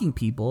mocking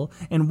people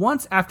and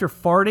once after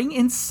farting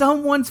in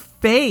someone's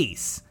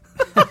face.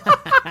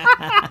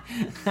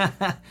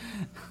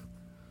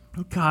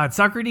 God,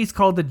 Socrates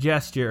called the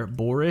gesture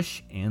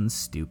boorish and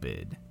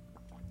stupid.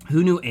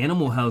 Who knew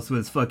Animal House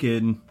was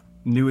fucking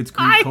knew its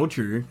Greek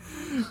culture?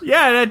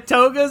 Yeah, it had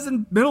togas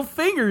and middle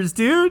fingers,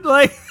 dude.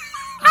 Like,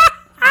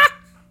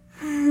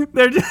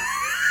 they're just...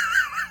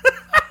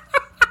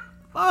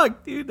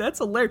 Fuck, dude, that's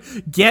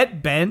hilarious.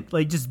 Get bent,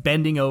 like just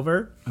bending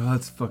over. Oh,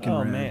 that's fucking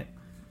rad. Man.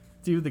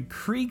 Dude, the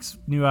Greeks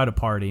knew how to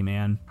party,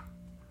 man.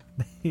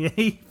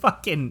 They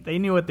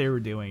knew what they were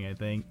doing, I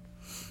think.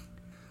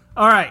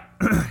 All right,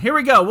 here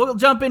we go. We'll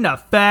jump into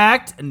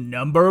fact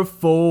number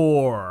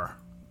 4.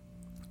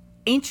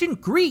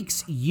 Ancient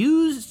Greeks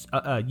used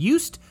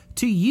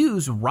to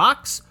use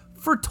rocks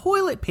for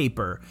toilet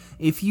paper.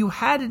 If you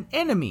had an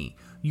enemy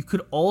You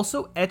could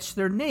also etch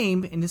their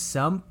name into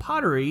some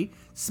pottery,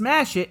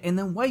 smash it, and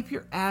then wipe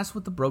your ass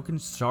with the broken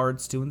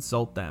shards to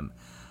insult them.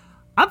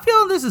 I'm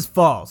feeling this is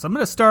false. I'm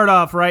going to start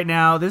off right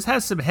now. This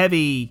has some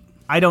heavy,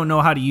 I don't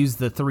know how to use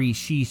the 3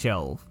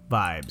 she-shell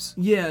vibes.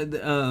 Yeah,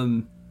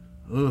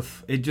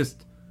 it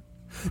just...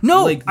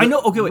 No, I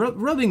know. Okay, wait.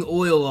 Rubbing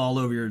oil all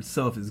over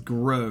yourself is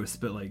gross,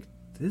 but, like,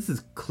 this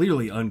is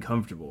clearly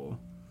uncomfortable.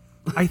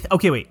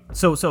 Okay, wait.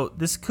 So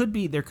this could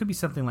be, there could be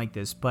something like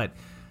this, but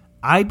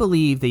I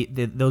believe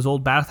those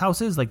old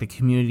bathhouses, like the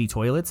community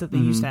toilets that they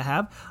used to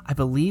have, I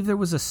believe there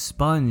was a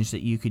sponge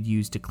that you could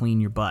use to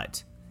clean your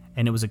butt,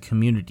 and it was a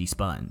community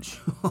sponge.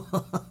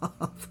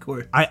 Of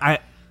course.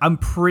 I'm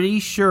pretty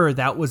sure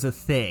that was a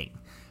thing.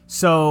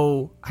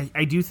 So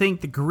I do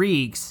think the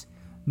Greeks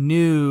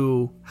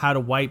knew how to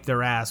wipe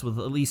their ass with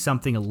at least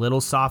something a little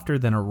softer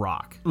than a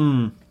rock.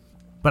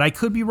 But I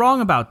could be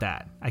wrong about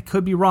that. I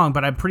could be wrong,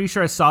 but I'm pretty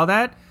sure I saw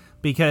that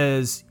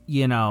because,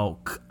 you know,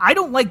 I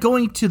don't like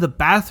going to the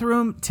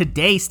bathroom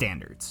today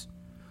standards,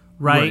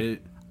 right? And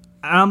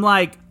I'm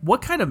like,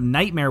 what kind of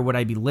nightmare would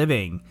I be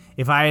living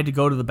if I had to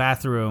go to the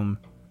bathroom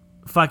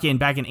fucking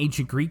back in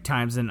ancient Greek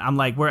times? And I'm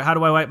like, how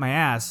do I wipe my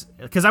ass?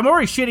 Because I'm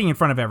already shitting in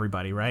front of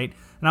everybody, right?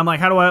 And I'm like,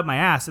 how do I wipe my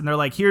ass? And they're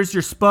like, here's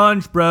your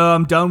sponge, bro.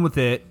 I'm done with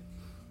it.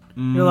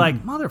 You're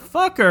like,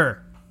 motherfucker.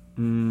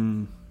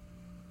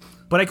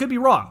 But I could be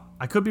wrong.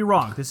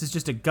 This is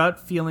just a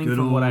gut feeling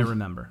from what I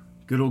remember.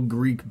 Good old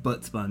Greek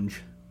butt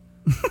sponge.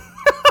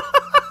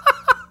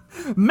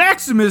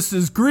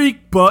 Maximus's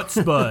Greek butt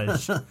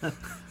sponge.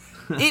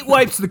 It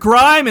wipes the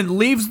grime and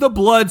leaves the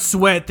blood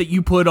sweat that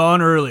you put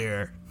on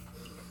earlier.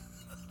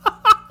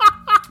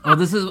 Oh,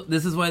 this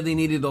is why they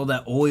needed all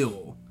that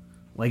oil.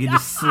 Like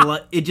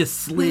it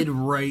just slid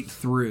right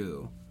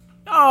through.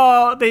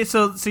 Oh,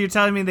 so you're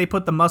telling me they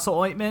put the muscle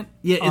ointment?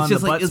 Yeah, it's on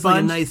just the like butt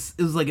sponge?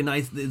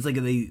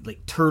 they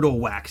turtle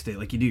waxed it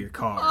like you do your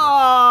car.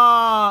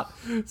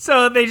 Oh,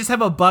 so they just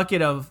have a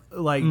bucket of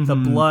like the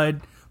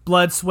blood,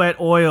 sweat,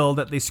 oil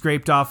that they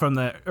scraped off from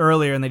the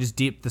earlier, and they just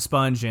deep the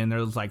sponge in.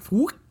 They're like,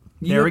 whoop,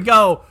 there we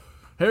go.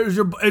 Here's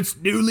your. It's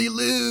newly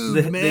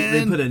lubed,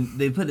 man.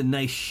 They put a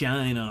nice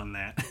shine on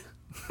that.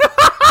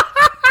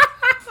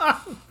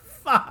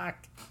 Fuck.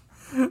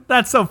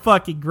 That's so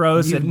fucking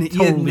gross and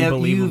totally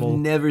believable. You've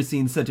never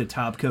seen such a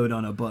top coat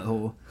on a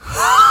butthole.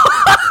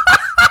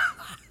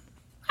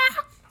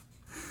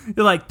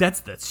 You're like,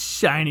 that's the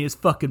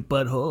shiniest fucking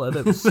butthole I've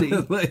ever seen.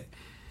 I'm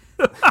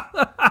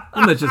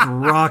gonna just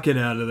rock it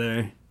out of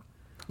there.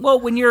 Well,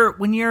 when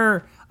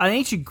you're an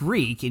ancient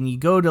Greek and you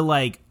go to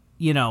like,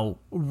 you know,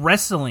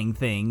 wrestling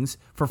things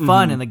for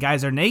fun and the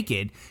guys are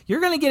naked,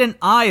 you're gonna get an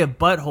eye of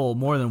butthole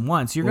more than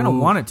once. You're gonna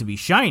want it to be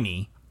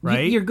shiny,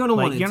 right? You're gonna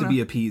want it to be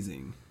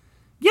appeasing.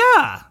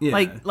 Yeah.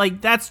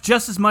 Like that's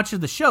just as much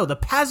of the show. The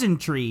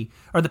pageantry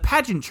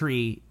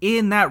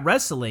in that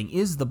wrestling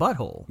is the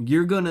butthole.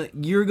 You're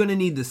gonna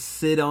need to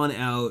sit on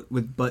out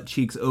with butt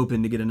cheeks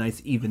open to get a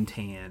nice even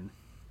tan.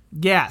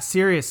 Yeah,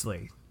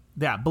 seriously.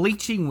 Yeah,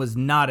 bleaching was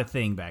not a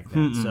thing back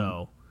then.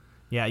 So,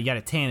 yeah, you got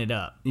to tan it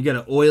up. You got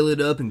to oil it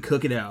up and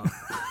cook it out.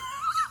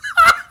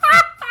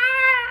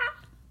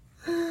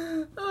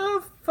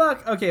 Oh,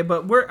 fuck. Okay,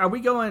 but are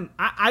we going?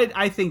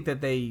 I think that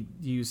they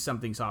use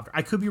something softer.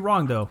 I could be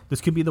wrong though.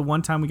 This could be the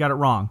one time we got it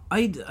wrong.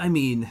 I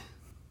mean,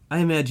 I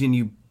imagine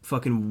you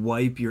fucking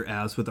wipe your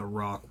ass with a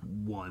rock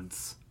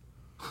once.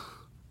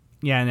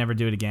 Yeah, I never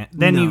do it again.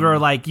 Then you were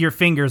like, your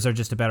fingers are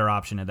just a better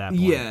option at that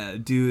point. Yeah,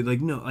 dude. Like,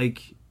 no,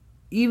 like,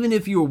 even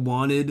if you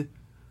wanted,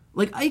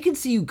 like, I could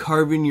see you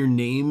carving your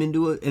name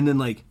into it and then,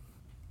 like,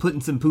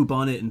 putting some poop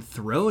on it and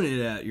throwing it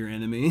at your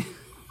enemy.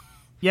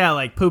 Yeah,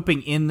 like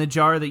pooping in the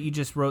jar that you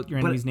just wrote your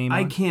enemy's name on.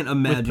 I can't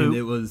imagine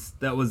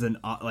that was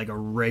like a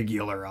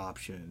regular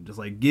option. Just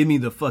like, give me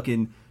the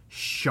fucking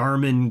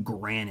Charmin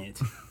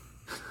granite.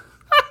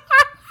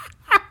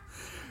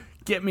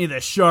 Get me the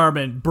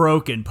Charmin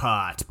broken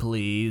pot,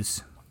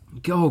 please.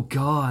 Oh,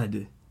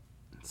 God.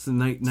 It's a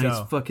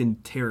nice fucking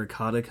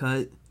terracotta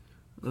cut.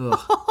 Ugh.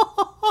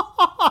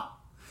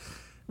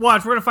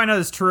 Watch, we're going to find out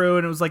it's true,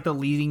 and it was like the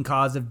leading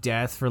cause of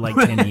death for like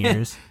 10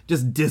 years.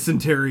 Just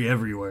dysentery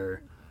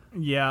everywhere.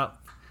 Yeah.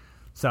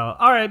 So,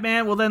 all right,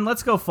 man. Well, then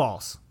let's go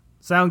false.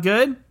 Sound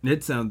good?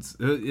 It sounds...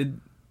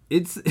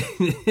 It's...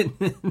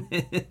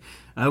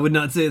 I would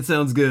not say it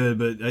sounds good,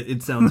 but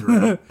it sounds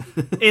right.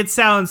 It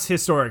sounds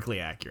historically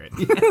accurate.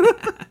 Yeah.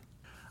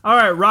 All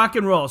right, rock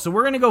and roll. So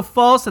we're going to go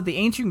false that the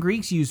ancient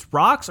Greeks used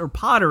rocks or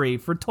pottery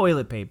for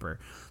toilet paper.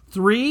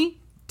 3,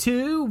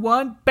 2,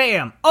 1,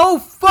 bam. Oh,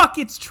 fuck,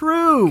 it's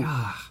true.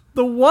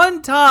 The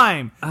one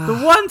time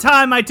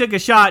I took a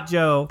shot,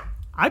 Joe,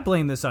 I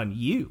blame this on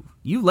you.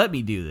 You let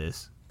me do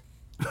this.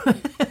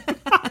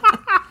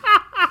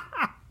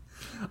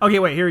 Okay,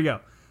 wait, here we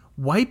go.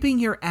 Wiping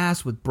your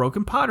ass with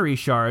broken pottery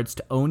shards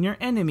to own your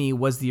enemy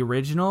was the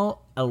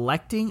original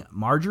electing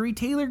Marjorie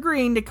Taylor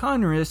Greene to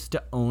Congress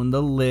to own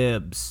the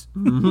libs.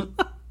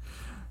 Mm-hmm.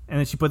 And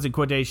then she puts in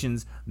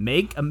quotations,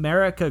 "Make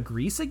America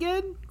Greece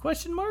again?" ?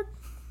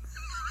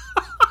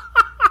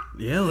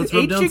 Yeah, let's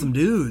rub down some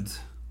dudes.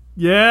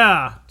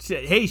 Yeah.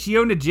 Hey, she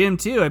owned a gym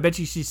too. I bet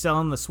you she's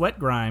selling the sweat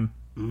grime.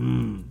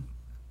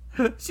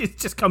 She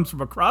just comes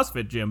from a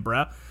CrossFit gym,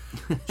 bruh.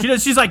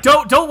 She's like,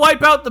 don't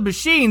wipe out the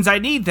machines. I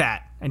need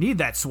that. I need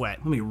that sweat.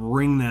 Let me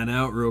wring that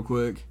out real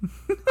quick.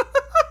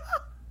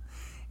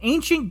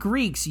 Ancient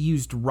Greeks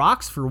used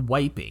rocks for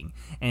wiping,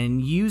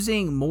 and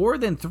using more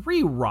than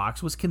 3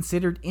 rocks was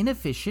considered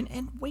inefficient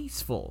and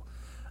wasteful.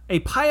 A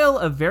pile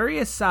of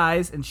various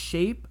size and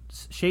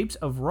shapes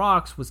of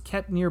rocks was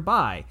kept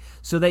nearby,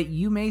 so that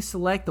you may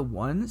select the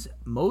ones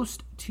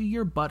most to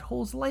your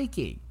butthole's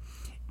liking.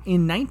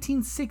 In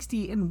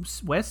 1960 in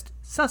West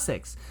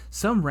Sussex,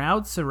 some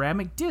round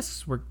ceramic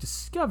discs were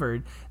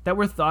discovered that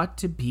were thought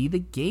to be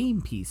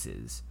game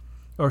pieces.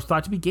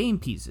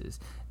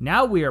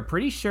 Now we are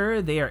pretty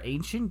sure they are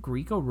ancient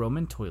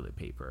Greco-Roman toilet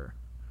paper.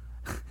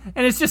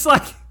 And it's just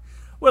like,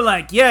 we're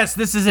like, yes,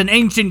 this is an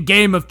ancient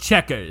game of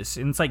checkers.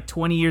 And it's like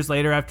 20 years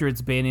later after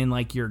it's been in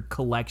like your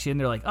collection,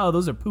 they're like, oh,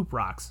 those are poop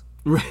rocks.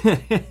 Oh,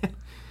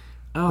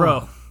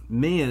 Bro.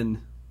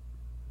 Man.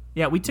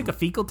 Yeah, we took a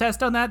fecal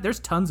test on that. There's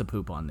tons of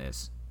poop on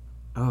this.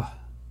 Oh.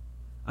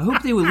 I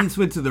hope they at least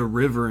went to the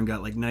river and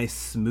got like nice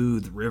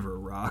smooth river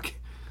rock.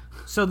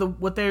 So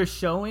what they're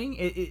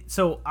showing,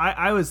 so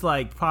I was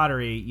like,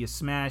 pottery, you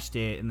smashed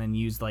it and then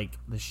used like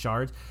the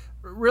shards.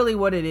 Really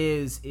what it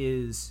is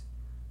it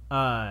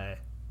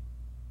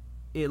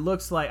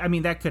looks like, I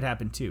mean, that could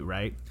happen too,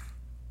 right?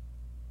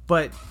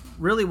 But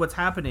really what's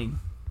happening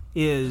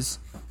is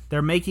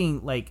they're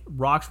making like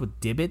rocks with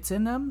divots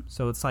in them.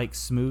 So it's like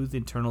smooth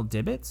internal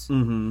divots.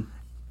 Mm-hmm.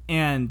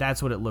 And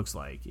that's what it looks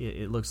like.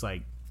 It looks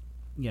like,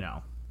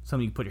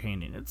 something you put your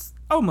hand in. It's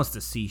almost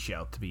a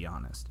seashell, to be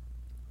honest.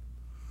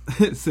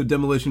 So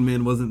Demolition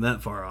Man wasn't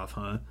that far off,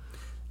 huh?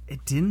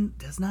 It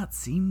does not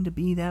seem to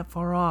be that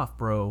far off,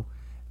 bro.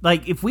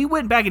 Like, if we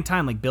went back in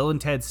time, like Bill and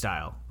Ted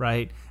style,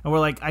 right? And we're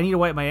like, I need to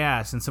wipe my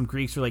ass. And some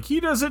Greeks were like, he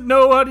doesn't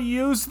know how to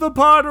use the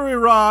pottery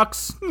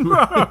rocks.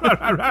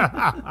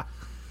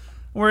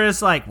 We're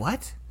just like,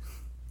 what?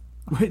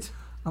 Wait.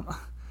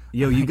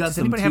 Yo, you got does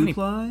some anybody have any-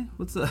 two-ply?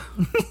 What's up?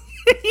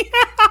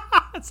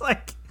 Yeah. It's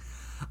like,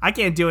 I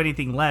can't do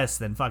anything less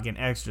than fucking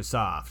extra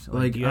soft.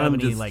 Like, do you have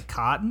any, like,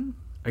 cotton?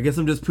 I guess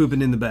I'm just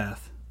pooping in the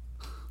bath.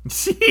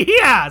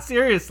 Yeah,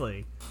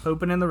 seriously.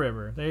 Pooping in the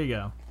river. There you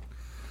go.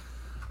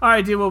 All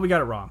right, dude, well, we got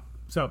it wrong.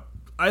 So,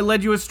 I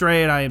led you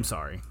astray, and I am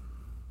sorry.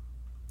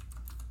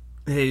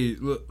 Hey,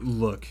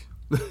 look.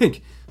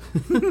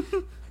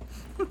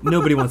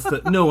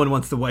 No one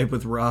wants to wipe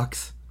with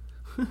rocks.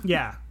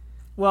 Yeah.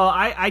 Well,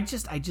 I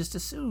just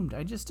assumed.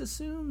 I just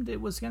assumed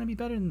it was going to be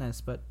better than this,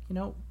 but,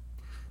 now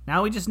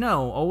we just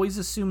know. Always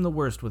assume the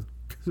worst with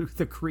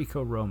the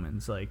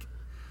Greco-Romans, like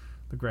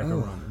the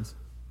Greco-Romans.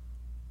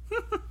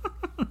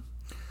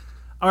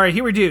 All right,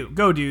 here we do.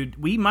 Go,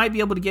 dude. We might be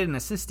able to get an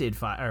assisted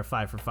 5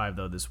 for 5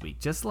 though this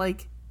week, just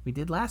like we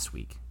did last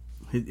week.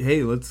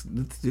 Hey, let's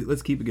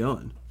keep it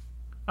going.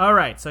 All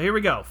right, so here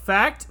we go.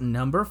 Fact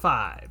number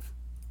 5.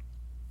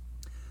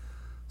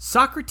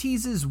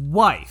 Socrates'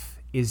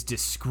 wife is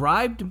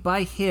described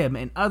by him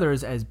and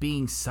others as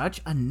being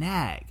such a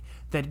nag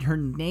that her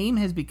name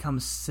has become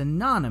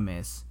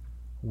synonymous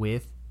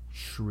with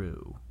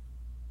shrew.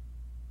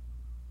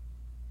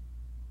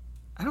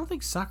 I don't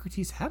think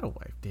Socrates had a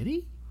wife, did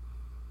he?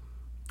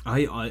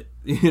 I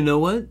you know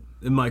what?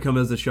 It might come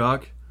as a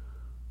shock.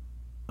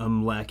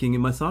 I'm lacking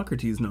in my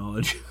Socrates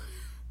knowledge.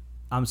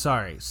 I'm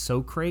sorry,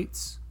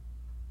 Socrates?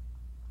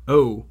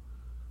 Oh,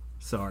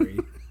 sorry.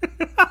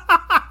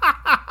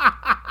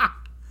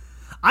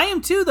 I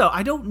am too, though.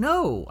 I don't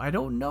know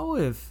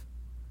if...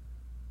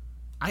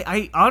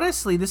 I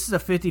honestly, this is a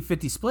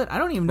 50-50 split. I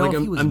don't even know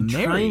if he was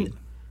married.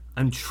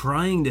 I'm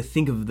trying to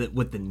think of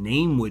what the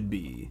name would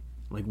be.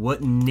 Like,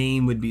 what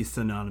name would be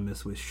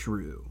synonymous with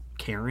shrew?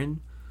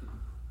 Karen?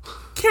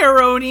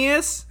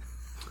 Caronius.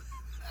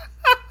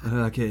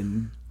 Okay,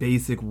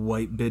 basic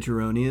white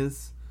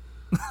bitcheronius.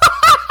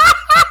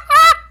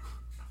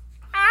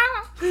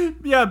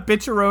 Yeah,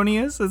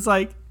 bitcheronius. It's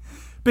like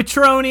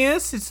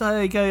Bitronius. It's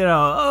like,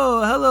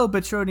 oh, hello,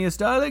 Bitronius,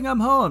 darling, I'm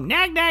home.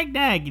 Nag, nag,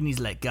 nag. And he's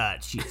like,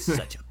 God, she's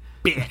such a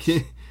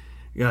bitch.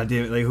 God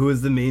damn it. Like, who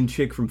is the main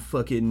chick from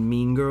fucking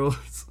Mean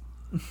Girls?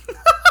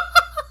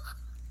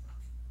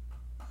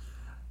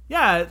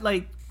 Yeah,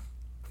 like,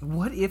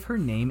 what if her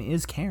name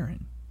is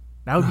Karen?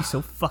 That would be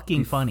so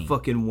fucking funny.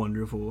 Fucking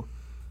wonderful.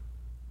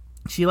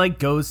 She, like,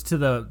 goes to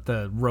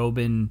the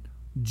Robin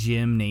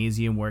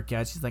gymnasium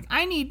workout. She's like,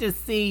 I need to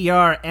see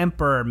your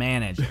emperor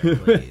manager,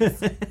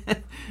 please.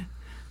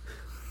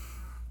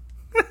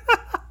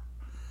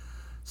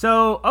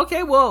 So,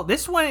 okay, well,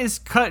 this one is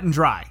cut and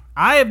dry.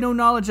 I have no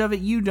knowledge of it.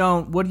 You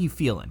don't. What are you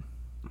feeling?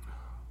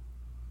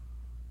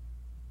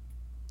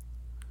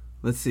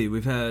 Let's see.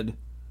 We've only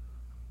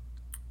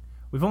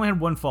had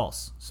one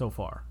false so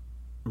far.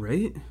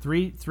 Right?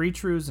 Three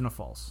trues and a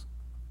false.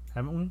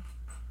 Haven't we?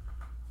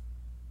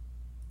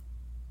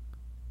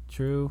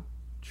 True.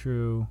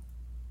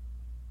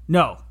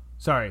 No,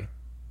 sorry.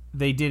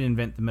 They did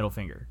invent the middle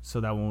finger,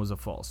 so that one was a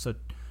false. So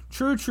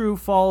true,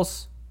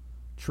 false,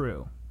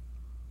 true.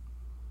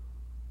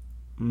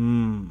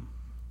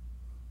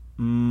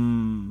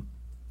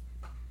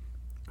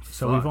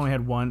 So we've only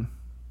had one.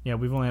 Yeah,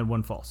 we've only had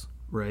one false.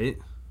 Right.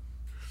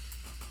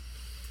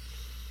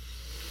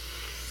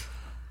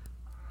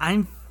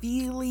 I'm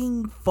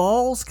feeling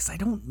false because I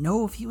don't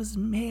know if he was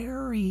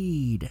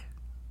married.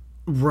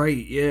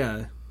 Right,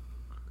 yeah.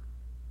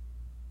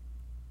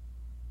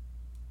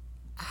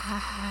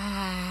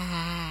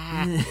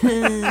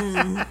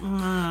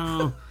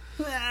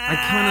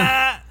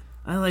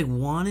 I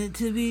want it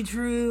to be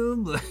true,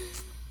 but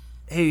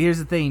hey, here's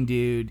the thing,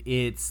 dude.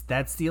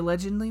 That's the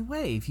allegedly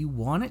way. If you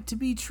want it to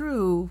be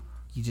true,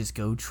 you just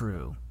go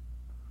true.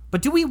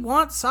 But do we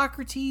want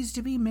Socrates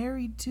to be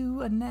married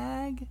to a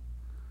nag?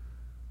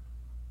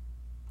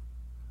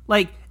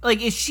 Like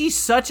is she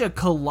such a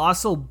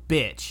colossal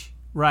bitch,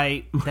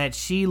 right? That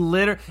she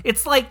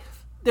it's like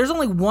there's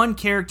only one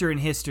character in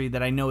history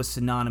that I know is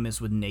synonymous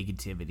with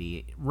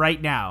negativity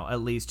right now,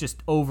 at least,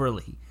 just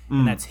overly,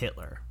 and that's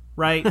Hitler,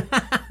 right?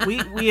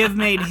 we have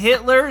made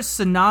Hitler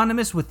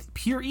synonymous with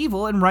pure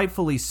evil, and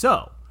rightfully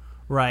so,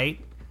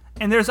 right?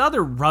 And there's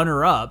other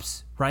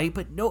runner-ups, right?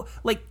 But no,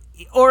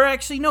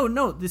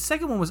 no. The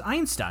second one was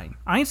Einstein.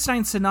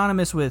 Einstein's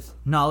synonymous with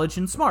knowledge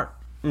and smart,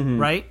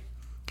 right?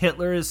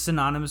 Hitler is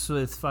synonymous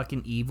with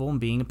fucking evil and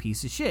being a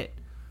piece of shit,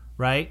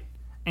 right?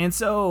 And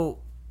so,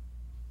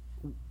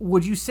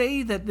 would you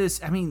say that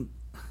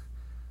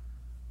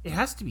it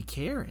has to be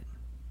Karen,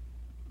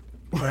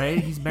 right?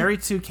 He's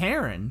married to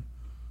Karen.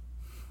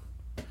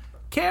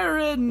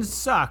 Karen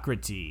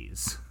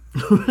Socrates.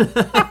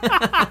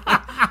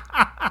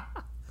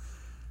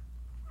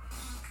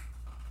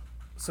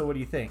 So what do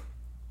you think?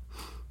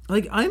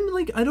 I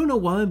don't know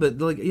why, but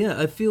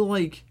I feel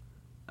like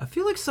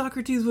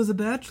Socrates was a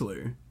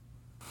bachelor.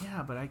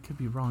 Yeah, but I could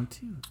be wrong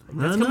too.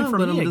 That's coming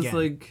from me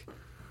again.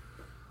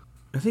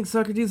 I think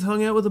Socrates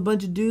hung out with a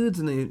bunch of dudes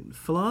and they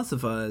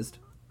philosophized.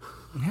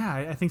 Yeah,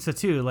 I think so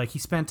too. Like he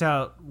spent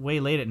out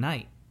way late at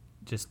night,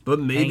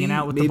 hanging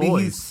out with the boys.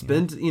 Maybe he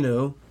spent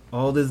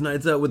all his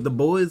nights out with the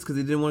boys because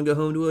he didn't want to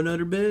go home to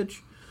another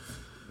bitch.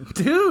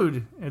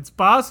 Dude, it's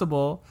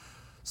possible.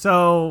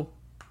 So,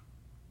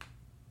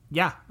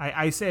 yeah,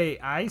 I say,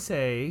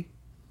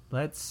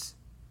 let's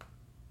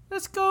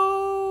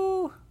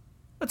go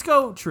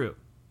true.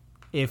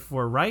 If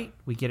we're right,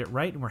 we get it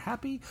right and we're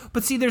happy.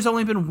 But see, there's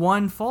only been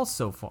one false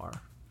so far.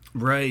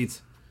 Right.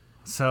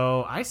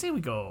 So I say we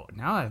go,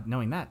 now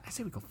knowing that, I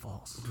say we go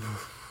false.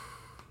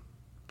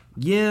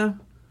 Yeah.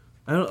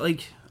 I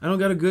don't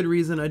got a good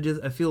reason. I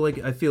feel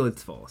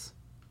it's false.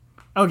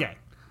 Okay.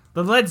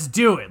 But let's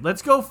do it.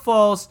 Let's go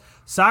false.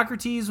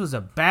 Socrates was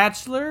a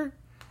bachelor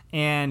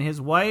and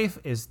his wife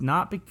is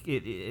not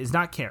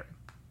Karen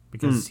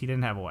because he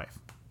didn't have a wife.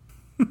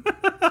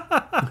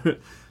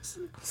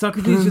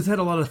 Socrates just had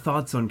a lot of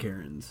thoughts on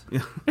Karens.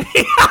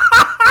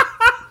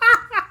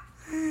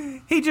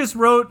 He just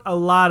wrote a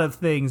lot of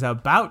things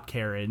about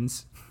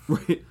Karens.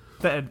 Right.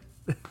 That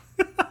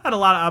had a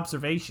lot of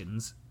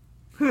observations.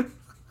 All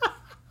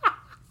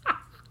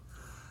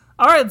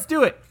right, let's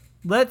do it.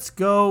 Let's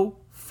go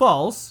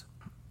false.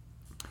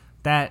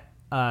 That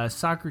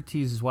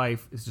Socrates'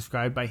 wife is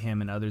described by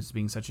him and others as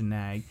being such a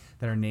nag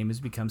that her name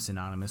has become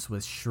synonymous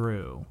with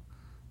shrew.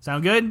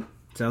 Sound good?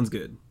 Sounds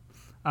good.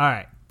 All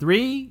right.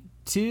 3,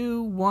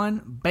 2,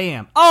 1,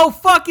 bam. Oh,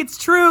 fuck, it's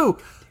true.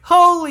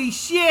 Holy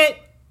shit.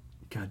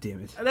 God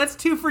damn it. That's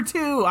 2 for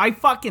 2. I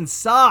fucking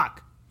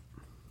suck.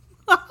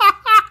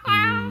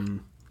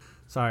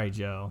 Sorry,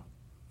 Joe.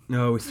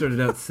 No, we started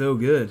out so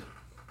good.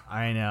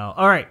 I know.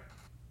 All right.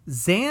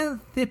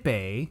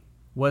 Xanthippe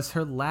was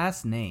her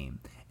last name,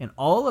 and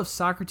all of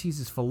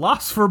Socrates'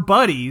 philosopher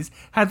buddies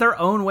had their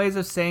own ways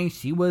of saying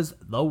she was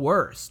the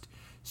worst.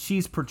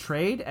 She's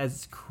portrayed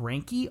as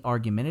cranky,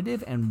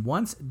 argumentative, and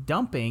once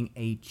dumping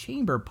a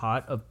chamber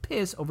pot of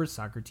piss over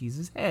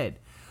Socrates' head.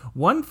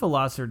 One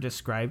philosopher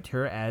described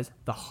her as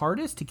the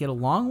hardest to get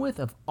along with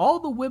of all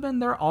the women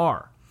there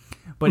are.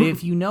 But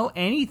if you know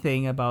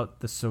anything about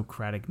the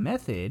Socratic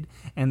method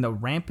and the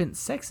rampant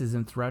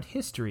sexism throughout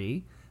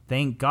history,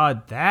 thank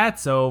God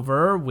that's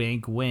over,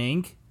 wink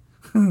wink.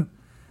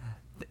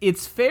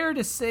 It's fair to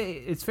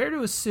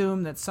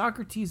assume that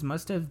Socrates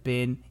must have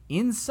been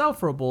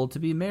insufferable to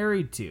be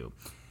married to,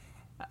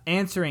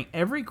 answering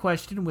every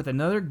question with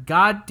another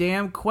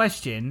goddamn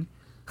question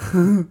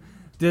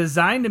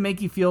designed to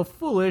make you feel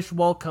foolish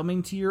while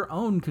coming to your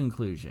own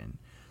conclusion.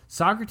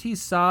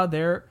 Socrates saw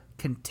their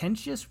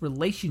contentious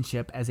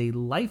relationship as a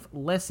life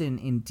lesson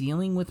in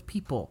dealing with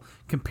people,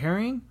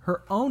 comparing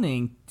her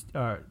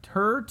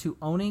to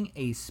owning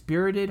a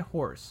spirited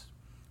horse.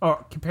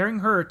 Or comparing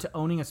her to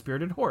owning a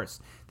spirited horse.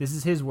 This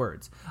is his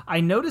words. I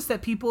notice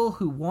that people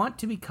who want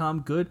to become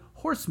good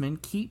horsemen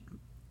keep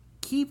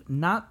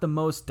not the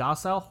most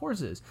docile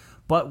horses,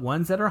 but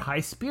ones that are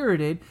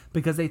high-spirited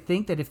because they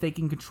think that if they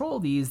can control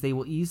these, they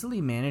will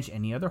easily manage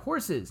any other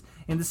horses.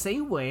 In the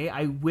same way,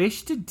 I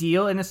wish to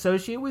deal and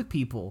associate with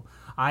people.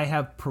 I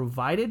have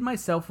provided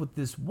myself with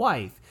this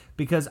wife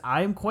because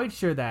I am quite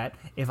sure that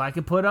if I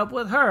can put up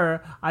with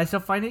her, I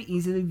shall find it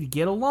easy to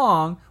get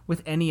along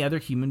with any other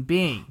human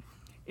being.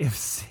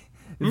 If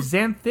If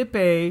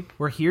Xanthippe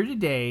were here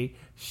today,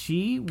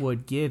 she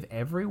would give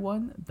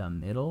everyone the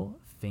middle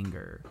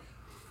finger.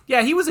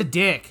 Yeah, he was a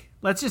dick.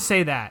 Let's just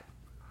say that.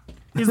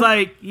 He's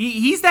like,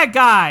 he's that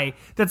guy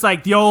that's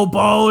like, the old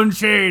ball and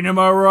chain, am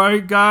I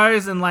right,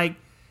 guys? And like,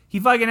 he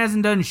fucking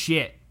hasn't done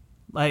shit.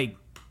 Like,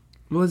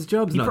 well, his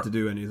job's not to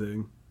do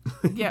anything.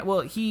 Yeah,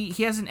 well, he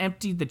hasn't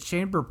emptied the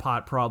chamber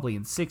pot probably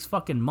in 6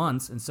 fucking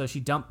months, and so she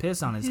dumped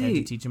piss on his head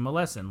to teach him a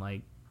lesson.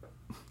 Like,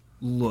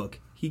 look,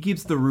 he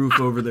keeps the roof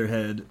over their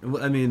head.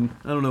 I mean,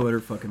 I don't know what her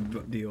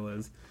fucking deal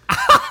is.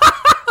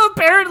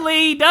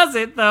 Apparently he does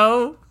it,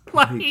 though.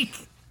 Like,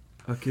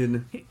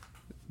 fucking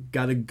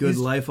got a good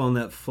life on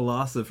that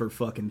philosopher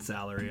fucking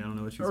salary. I don't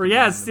know what she's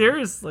yeah,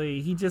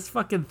 seriously. He just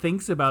fucking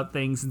thinks about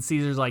things, and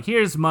Caesar's like,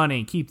 here's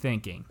money, keep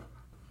thinking.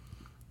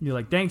 You're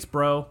like, thanks,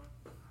 bro.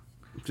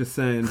 Just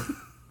saying.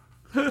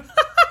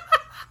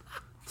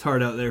 It's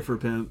hard out there for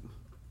pimp.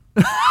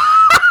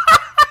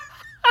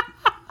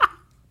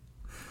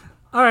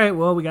 All right,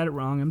 well, we got it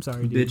wrong. I'm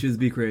sorry, dude. Bitches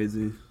be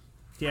crazy.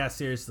 Yeah,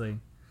 seriously.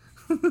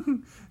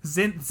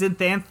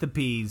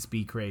 Xanthipes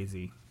be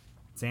crazy.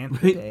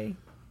 Xanthippe?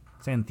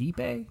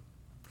 Xanthippe?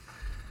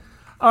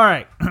 All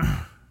right.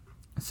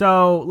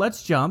 So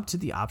let's jump to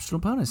the optional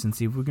bonus and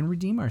see if we can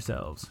redeem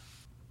ourselves.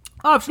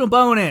 Optional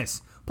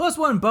bonus.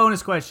 +1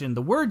 bonus question.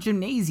 The word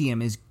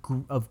gymnasium is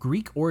of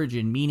Greek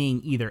origin,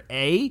 meaning either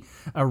A,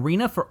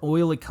 arena for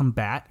oily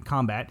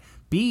combat,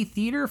 B,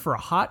 theater for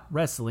hot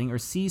wrestling, or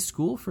C,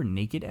 school for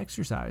naked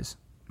exercise.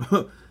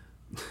 I'm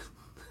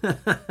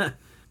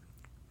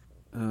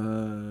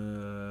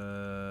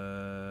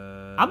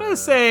going to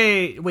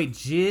say, wait,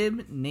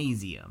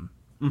 gymnasium.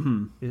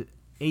 Mm-hmm.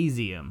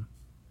 Asium.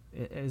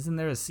 Isn't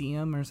there a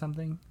seum or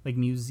something? Like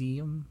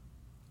museum?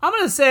 I'm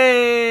going to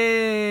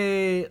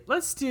say,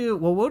 let's do,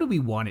 well, what do we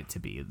want it to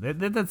be?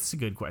 That's a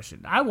good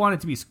question. I want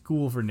it to be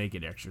school for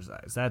naked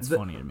exercise. That's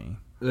funny to me.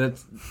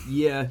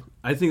 Yeah,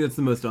 I think that's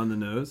the most on the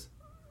nose.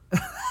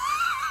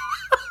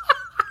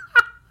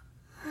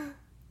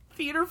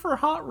 Theater for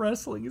hot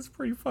wrestling is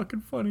pretty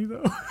fucking funny,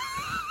 though.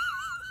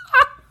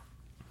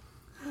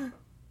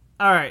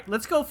 All right,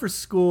 let's go for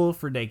school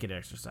for naked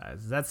exercise.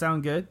 Does that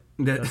sound good?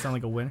 Does that sound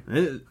like a winner?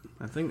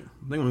 I think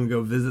I'm going to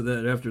go visit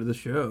that after the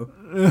show.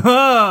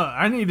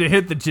 I need to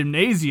hit the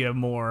gymnasium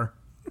more.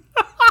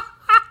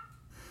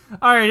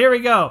 All right, here we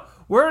go.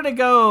 We're going to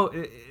go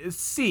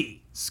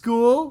C,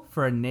 school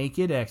for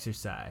naked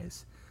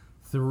exercise.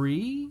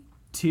 3,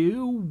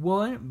 2,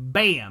 1,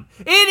 bam.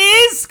 It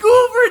is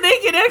school for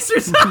naked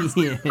exercise.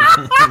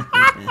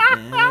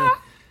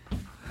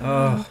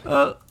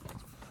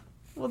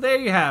 Well, there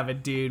you have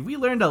it, dude. We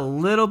learned a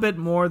little bit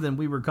more than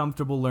we were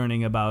comfortable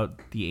learning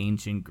about the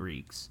ancient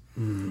Greeks.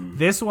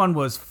 This one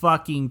was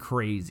fucking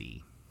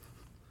crazy.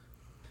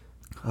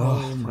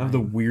 I have the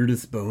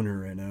weirdest boner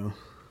right now.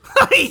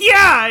 Yeah,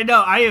 I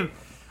know. I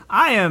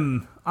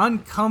am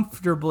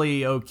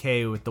uncomfortably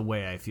okay with the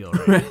way I feel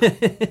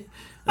right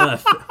now.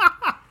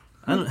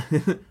 I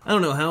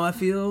don't know how I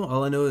feel.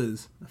 All I know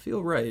is I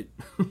feel right.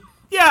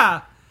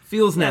 Yeah.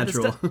 Feels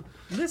natural.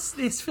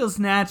 This feels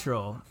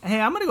natural.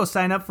 Hey, I'm going to go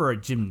sign up for a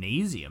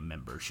gymnasium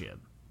membership.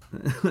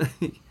 I'm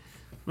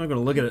not going to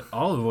look at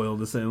olive oil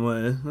the same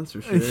way. That's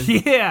for sure.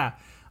 Yeah.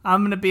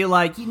 I'm going to be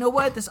like, you know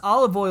what? This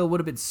olive oil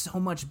would have been so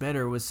much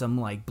better with some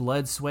like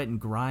blood, sweat, and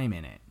grime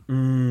in it.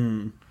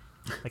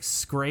 Like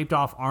scraped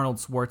off Arnold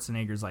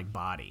Schwarzenegger's like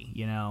body,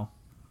 you know?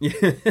 Yeah.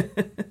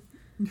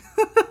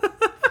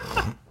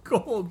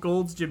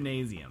 Gold's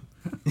Gymnasium.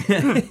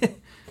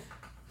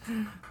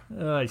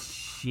 Oh,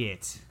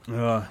 shit.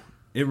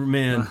 It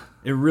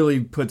really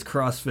puts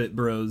CrossFit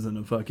bros in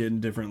a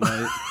fucking different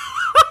light.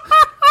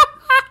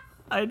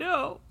 I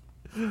know.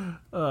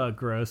 Oh,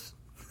 gross.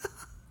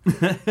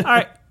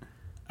 All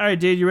right,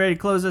 dude, you ready to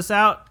close this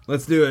out?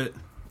 Let's do it.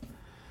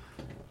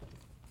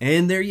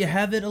 And there you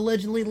have it,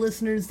 allegedly,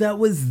 listeners. That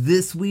was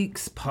this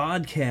week's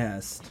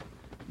podcast.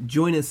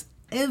 Join us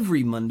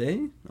every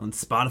Monday on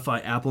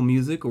Spotify, Apple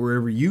Music, or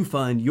wherever you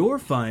find your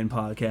fine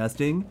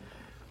podcasting.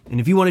 And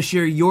if you want to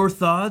share your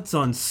thoughts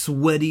on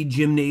sweaty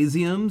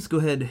gymnasiums, go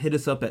ahead and hit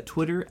us up at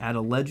Twitter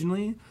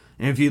 @allegedly.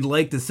 And if you'd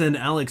like to send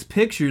Alex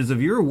pictures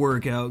of your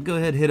workout, go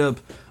ahead and hit up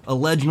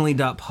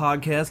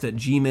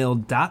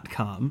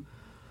allegedly.podcast@gmail.com.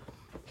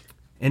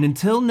 And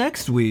until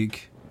next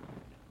week,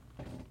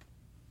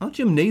 I'll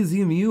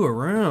gymnasium you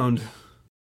around.